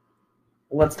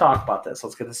 let's talk about this.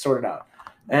 Let's get this sorted out.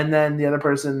 And then the other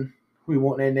person, we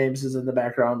won't name names, is in the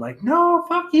background like, no,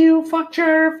 fuck you, fuck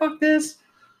her, fuck this.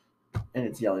 And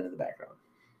it's yelling in the background.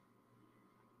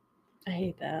 I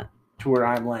hate that. To where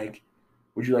I'm like,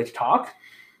 would you like to talk?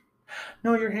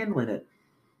 No, you're handling it.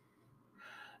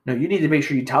 No, you need to make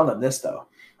sure you tell them this, though.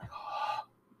 Like, oh.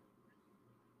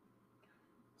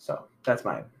 So that's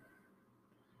mine.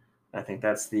 I think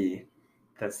that's the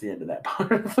end of that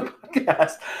part of the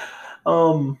podcast.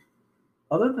 Other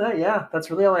than that, yeah, that's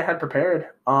really all I had prepared.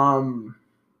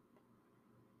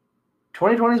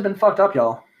 2020's been fucked up,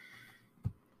 y'all.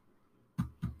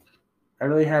 I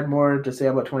really had more to say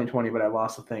about 2020, but I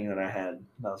lost the thing that I had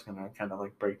that was gonna kind of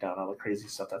like break down all the crazy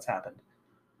stuff that's happened.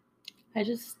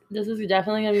 This is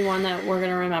definitely gonna be one that we're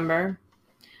gonna remember.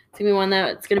 It's gonna be one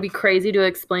that's gonna be crazy to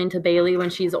explain to Bailey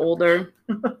when she's older.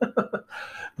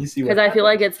 You see, because I feel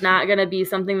like it's not gonna be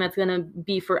something that's gonna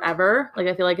be forever. Like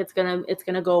I feel like it's gonna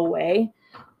go away,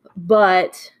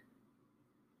 but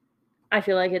I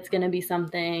feel like it's gonna be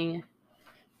something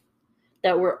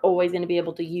that we're always gonna be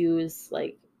able to use,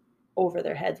 like over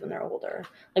their heads when they're older.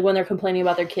 Like when they're complaining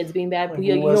about their kids being bad. Like,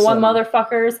 you know what,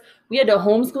 motherfuckers? We had to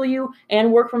homeschool you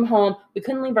and work from home. We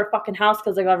couldn't leave our fucking house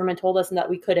because the government told us that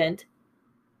we couldn't.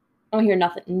 I don't hear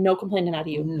nothing. No complaining out of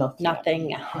you.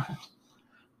 Nothing.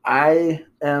 I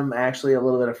am actually a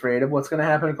little bit afraid of what's going to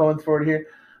happen going forward here.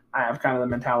 I have kind of the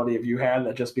mentality of you had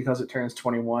that just because it turns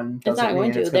 21 doesn't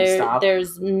mean it's going to stop.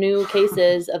 There's new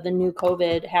cases of the new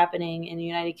COVID happening in the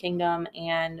United Kingdom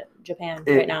and Japan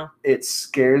right now. It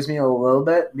scares me a little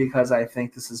bit because I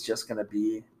think this is just going to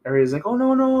be everybody's like, oh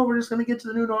no, we're just going to get to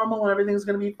the new normal and everything's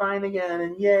going to be fine again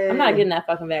and yay. I'm not getting that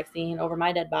fucking vaccine over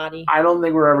my dead body. I don't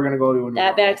think we're ever going to go to a new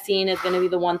that normal. Vaccine is going to be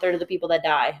the 1/3 of the people that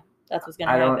die. That's what's going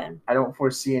to happen. I don't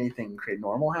foresee anything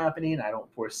normal happening. I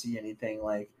don't foresee anything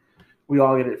like we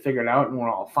all get it figured out and we're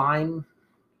all fine.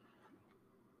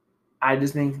 I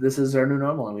just think this is our new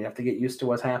normal and we have to get used to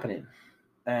what's happening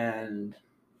and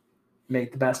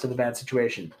make the best of the bad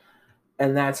situation.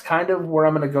 And that's kind of where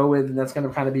I'm going to go with, and that's going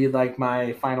to kind of be like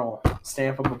my final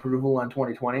stamp of approval on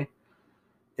 2020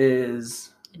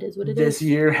 is it is what it this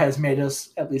year has made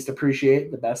us at least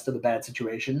appreciate the best of the bad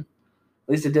situation.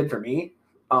 At least it did for me.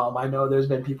 I know there's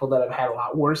been people that have had a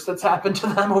lot worse that's happened to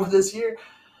them over this year,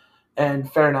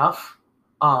 and fair enough.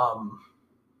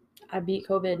 I beat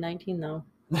COVID-19 though.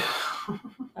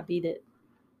 I beat it.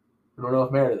 I don't know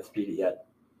if Meredith's beat it yet.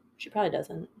 She probably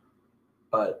doesn't.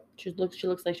 But she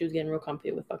looks like she was getting real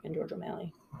comfy with fucking George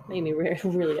O'Malley. Made me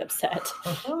really upset.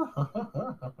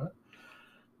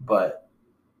 But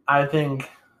I think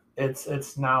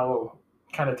it's now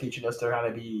kind of teaching us to kind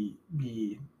of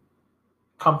be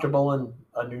comfortable in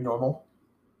a new normal.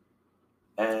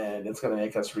 And it's going to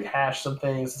make us rehash some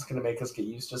things. It's going to make us get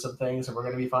used to some things, and we're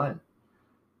going to be fine.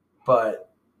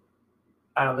 But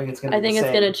I don't think it's going to be the same.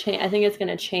 I think it's going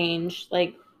to change.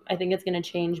 Like, I think it's going to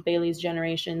change Bailey's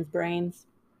generation's brains.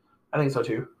 I think so,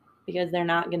 too. Because they're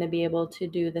not going to be able to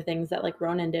do the things that, like,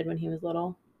 Ronan did when he was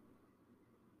little.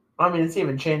 I mean, it's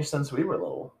even changed since we were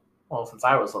little. Well, since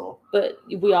I was little. But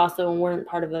we also weren't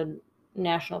part of a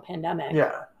national pandemic.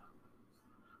 Yeah.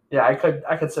 Yeah, I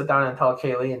could sit down and tell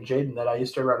Kaylee and Jaden that I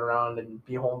used to run around and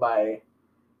be home by,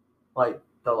 like,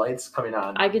 the lights coming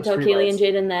on. I could tell Kaylee and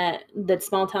Jaden that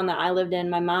small town that I lived in,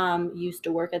 my mom used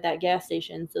to work at that gas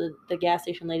station. So the gas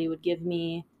station lady would give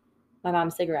me my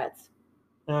mom's cigarettes.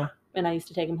 Yeah. And I used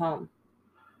to take them home.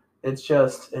 It's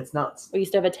nuts. We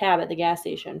used to have a tab at the gas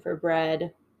station for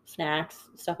bread, snacks,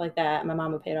 stuff like that. My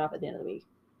mom would pay it off at the end of the week.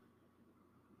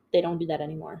 They don't do that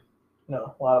anymore.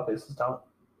 No, a lot of places don't.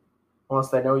 Unless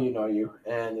they know you,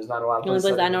 and there's not a lot of places. The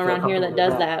only place I know around here that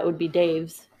does that would be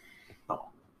Dave's. Oh.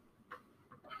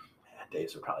 Yeah,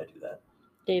 Dave's would probably do that.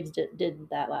 Dave's did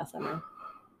that last summer.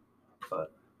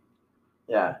 But,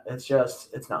 yeah, it's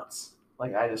nuts.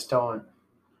 Like, I just don't.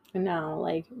 No,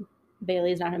 like,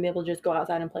 Bailey's not going to be able to just go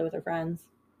outside and play with her friends.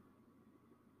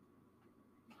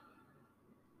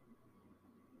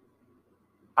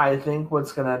 I think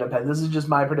what's going to depend. This is just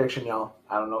my prediction, y'all.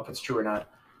 I don't know if it's true or not.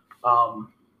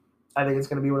 I think it's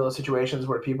going to be one of those situations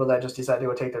where people that just decide to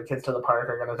go take their kids to the park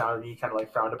are going to now be kind of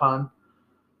like frowned upon.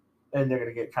 And they're going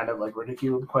to get kind of like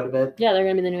ridiculed quite a bit. Yeah, they're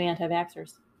going to be the new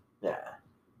anti-vaxxers. Yeah.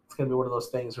 It's going to be one of those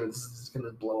things where this is going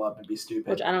to blow up and be stupid.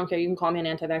 Which I don't care. You can call me an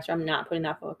anti-vaxxer. I'm not putting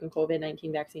that fucking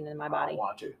COVID-19 vaccine in my body. I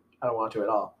don't want to at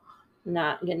all.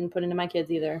 Not getting put into my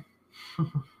kids either.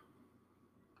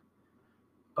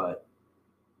 But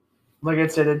like I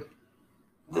stated,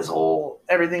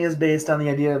 everything is based on the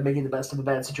idea of making the best of a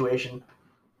bad situation.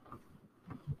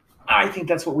 I think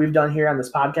that's what we've done here on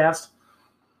this podcast,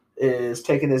 is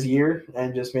taken this year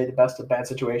and just made the best of bad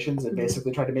situations and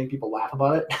basically tried to make people laugh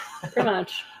about it. Pretty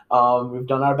much. We've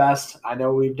done our best. I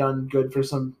know we've done good for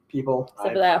some people.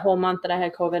 Except for that whole month that I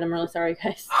had COVID. I'm really sorry,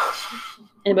 guys.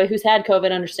 Anybody who's had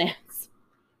COVID understands.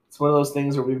 It's one of those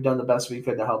things where we've done the best we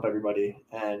could to help everybody.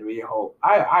 And we hope,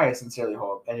 I sincerely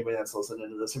hope, anybody that's listening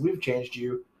to this, if we've changed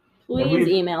you, please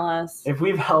email us. If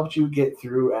we've helped you get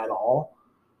through at all,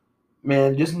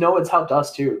 man, just know it's helped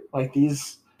us too. Like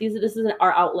this is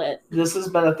our outlet. This has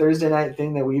been a Thursday night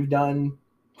thing that we've done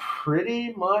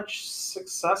pretty much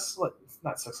successful.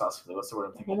 Not successfully. What's the word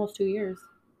I'm thinking? Almost 2 years.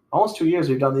 Almost 2 years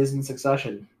we've done these in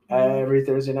succession every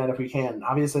Thursday night if we can.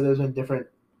 Obviously, there's been different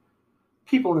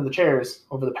people in the chairs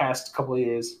over the past couple of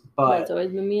years, but it's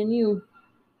always been me and you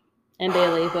and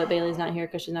Bailey. But Bailey's not here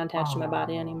because she's not attached to my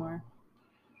body anymore.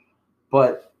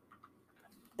 But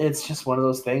it's just one of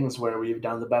those things where we've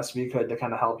done the best we could to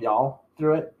kind of help y'all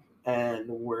through it, and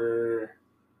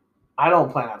I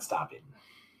don't plan on stopping.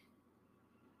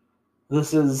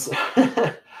 This is,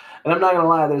 and I'm not gonna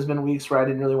lie, there's been weeks where I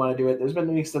didn't really want to do it. There's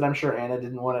been weeks that I'm sure Anna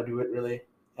didn't want to do it really,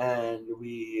 and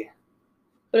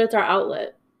But it's our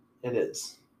outlet. It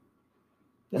is.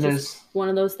 It's just one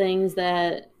of those things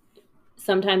that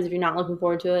sometimes if you're not looking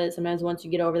forward to it, sometimes once you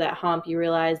get over that hump, you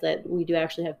realize that we do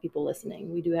actually have people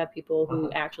listening. We do have people who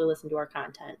actually listen to our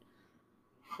content.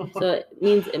 So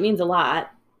it means a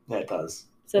lot. Yeah, it does.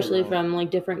 Especially from like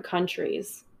different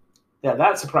countries. Yeah,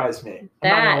 that surprised me.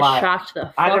 That shocked the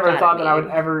fuck I never thought that me. I would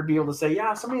ever be able to say,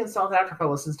 yeah, somebody in South Africa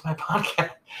listens to my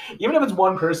podcast. Even if it's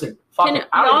one person.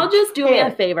 Y'all just do me a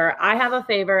favor. I have a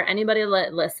favor. Anybody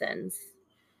that listens,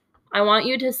 I want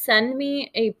you to send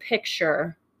me a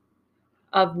picture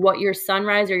of what your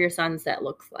sunrise or your sunset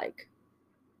looks like.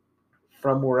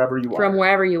 From wherever you are. From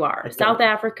wherever you are. Okay. South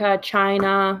Africa,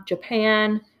 China,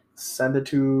 Japan. Send it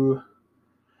to...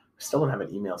 Still don't have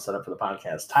an email set up for the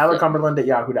podcast.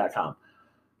 TylerCumberland@yahoo.com.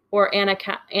 Or Anna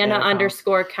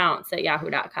 _counts at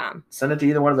yahoo.com. Send it to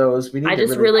either one of those. I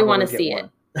just really want to see it.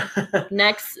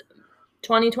 Next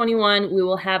 2021, we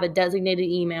will have a designated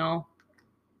email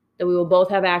that we will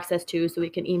both have access to so we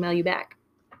can email you back.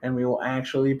 And we will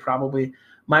actually probably,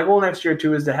 my goal next year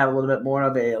too is to have a little bit more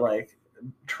of a, like,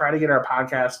 try to get our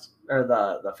podcast or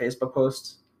the Facebook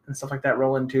posts and stuff like that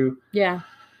rolling too. Yeah.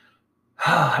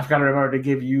 I've got to remember to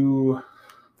give you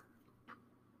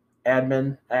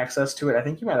admin access to it. I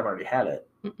think you might have already had it.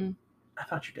 Mm-mm. I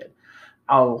thought you did.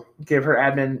 I'll give her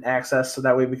admin access so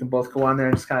that way we can both go on there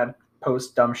and just kind of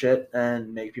post dumb shit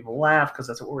and make people laugh, because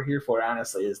that's what we're here for,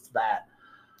 honestly, is that.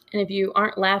 And if you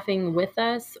aren't laughing with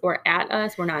us or at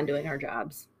us, we're not doing our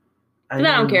jobs. I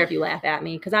don't care if you laugh at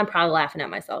me, because I'm probably laughing at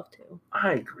myself too.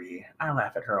 I agree. I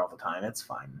laugh at her all the time. It's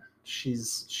fine.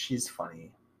 She's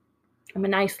funny. I'm a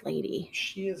nice lady.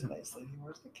 She is a nice lady.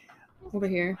 Where's the cat? Over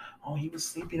here. Oh, he was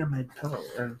sleeping on my pillow,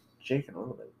 or shaking a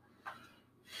little bit.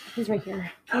 He's right here.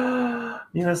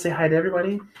 You gonna say hi to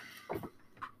everybody?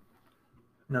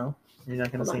 No? You're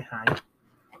not gonna say hi?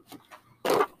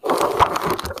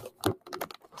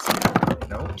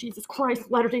 No? Jesus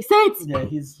Christ, Latter-day Saints! Yeah,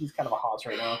 he's kind of a hoss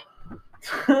right now.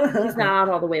 He's not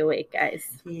all the way awake,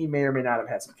 guys. He may or may not have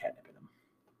had some catnip in him.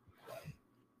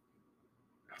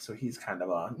 So he's kind of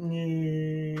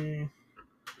a...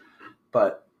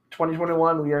 But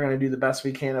 2021, we are going to do the best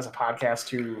we can as a podcast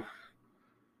to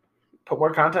put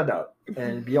more content out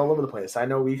and be all over the place. I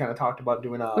know we kind of talked about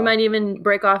doing we might even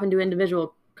break off and do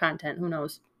individual content. Who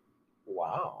knows?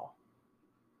 Wow.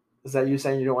 Is that you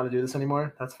saying you don't want to do this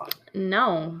anymore? That's fine.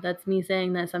 No, that's me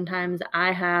saying that sometimes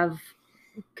I have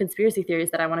conspiracy theories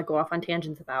that I want to go off on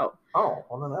tangents about. Oh,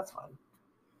 well, then that's fine.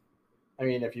 I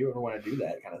mean, if you ever want to do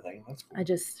that kind of thing, that's cool.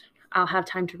 I'll have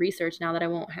time to research now that I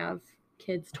won't have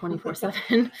kids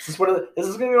 24/7. This is going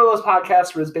to be one of those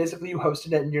podcasts where it's basically you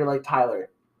hosted it and you're like, Tyler,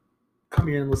 come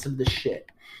here and listen to this shit.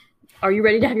 Are you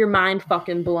ready to have your mind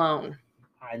fucking blown?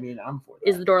 I mean, I'm for that.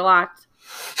 Is the door locked?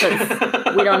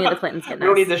 Because we don't need the Clintons getting us. We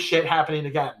don't need this shit happening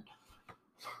again.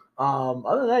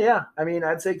 Other than that, yeah. I mean,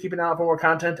 I'd say keep an eye out for more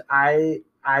content. I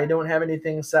don't have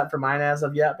anything set for mine as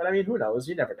of yet, but I mean, who knows?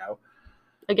 You never know.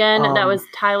 Again, that was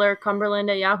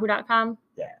TylerCumberland@yahoo.com.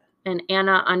 Yeah. And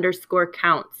Anna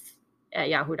 _counts at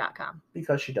yahoo.com.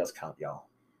 Because she does count, y'all.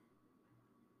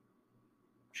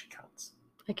 She counts.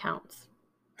 It counts.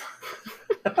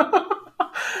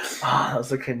 That was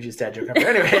the cringiest dad joke ever.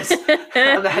 Anyways,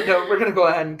 on that note, we're going to go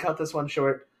ahead and cut this one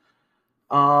short.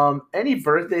 Any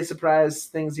birthday surprise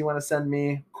things you want to send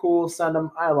me, cool, send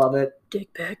them. I love it.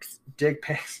 Dick pics. Dick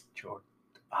pics. Jordan.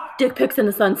 Dick pics in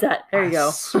the sunset. There you go.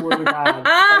 I swear to God, if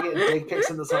I get dick pics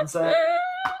in the sunset,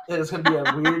 it's going to be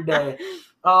a weird day.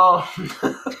 Oh,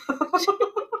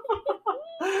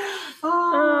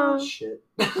 shit.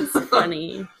 It's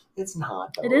funny. It's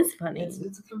not, though. It is funny.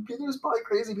 There's probably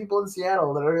crazy people in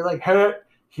Seattle that are like, hey,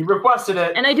 he requested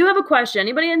it. And I do have a question.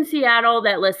 Anybody in Seattle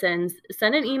that listens,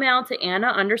 send an email to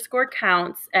Anna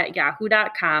 _counts at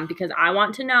yahoo.com, because I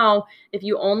want to know if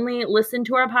you only listen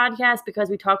to our podcast because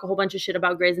we talk a whole bunch of shit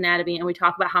about Grey's Anatomy and we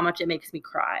talk about how much it makes me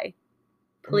cry.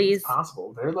 Please. It's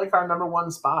possible. They're like our number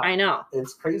one spot. I know.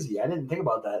 It's crazy. I didn't think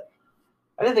about that.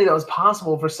 I didn't think that was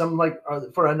possible for some, like,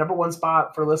 for a number one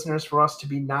spot for listeners for us to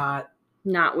be not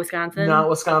Not Wisconsin. Not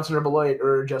Wisconsin or Beloit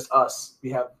or just us.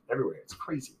 We have everywhere. It's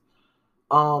crazy.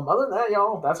 Other than that,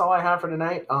 y'all, that's all I have for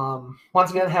tonight.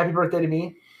 Once again, happy birthday to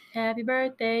me. Happy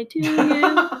birthday to you.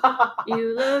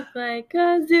 You look like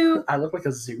a zoo. I look like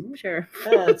a zoo? Sure.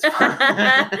 Yeah, it's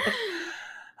fine.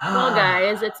 Well,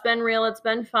 guys, it's been real. It's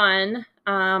been fun.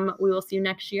 We will see you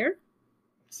next year.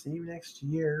 See you next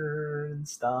year and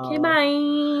stuff. Okay,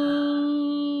 bye.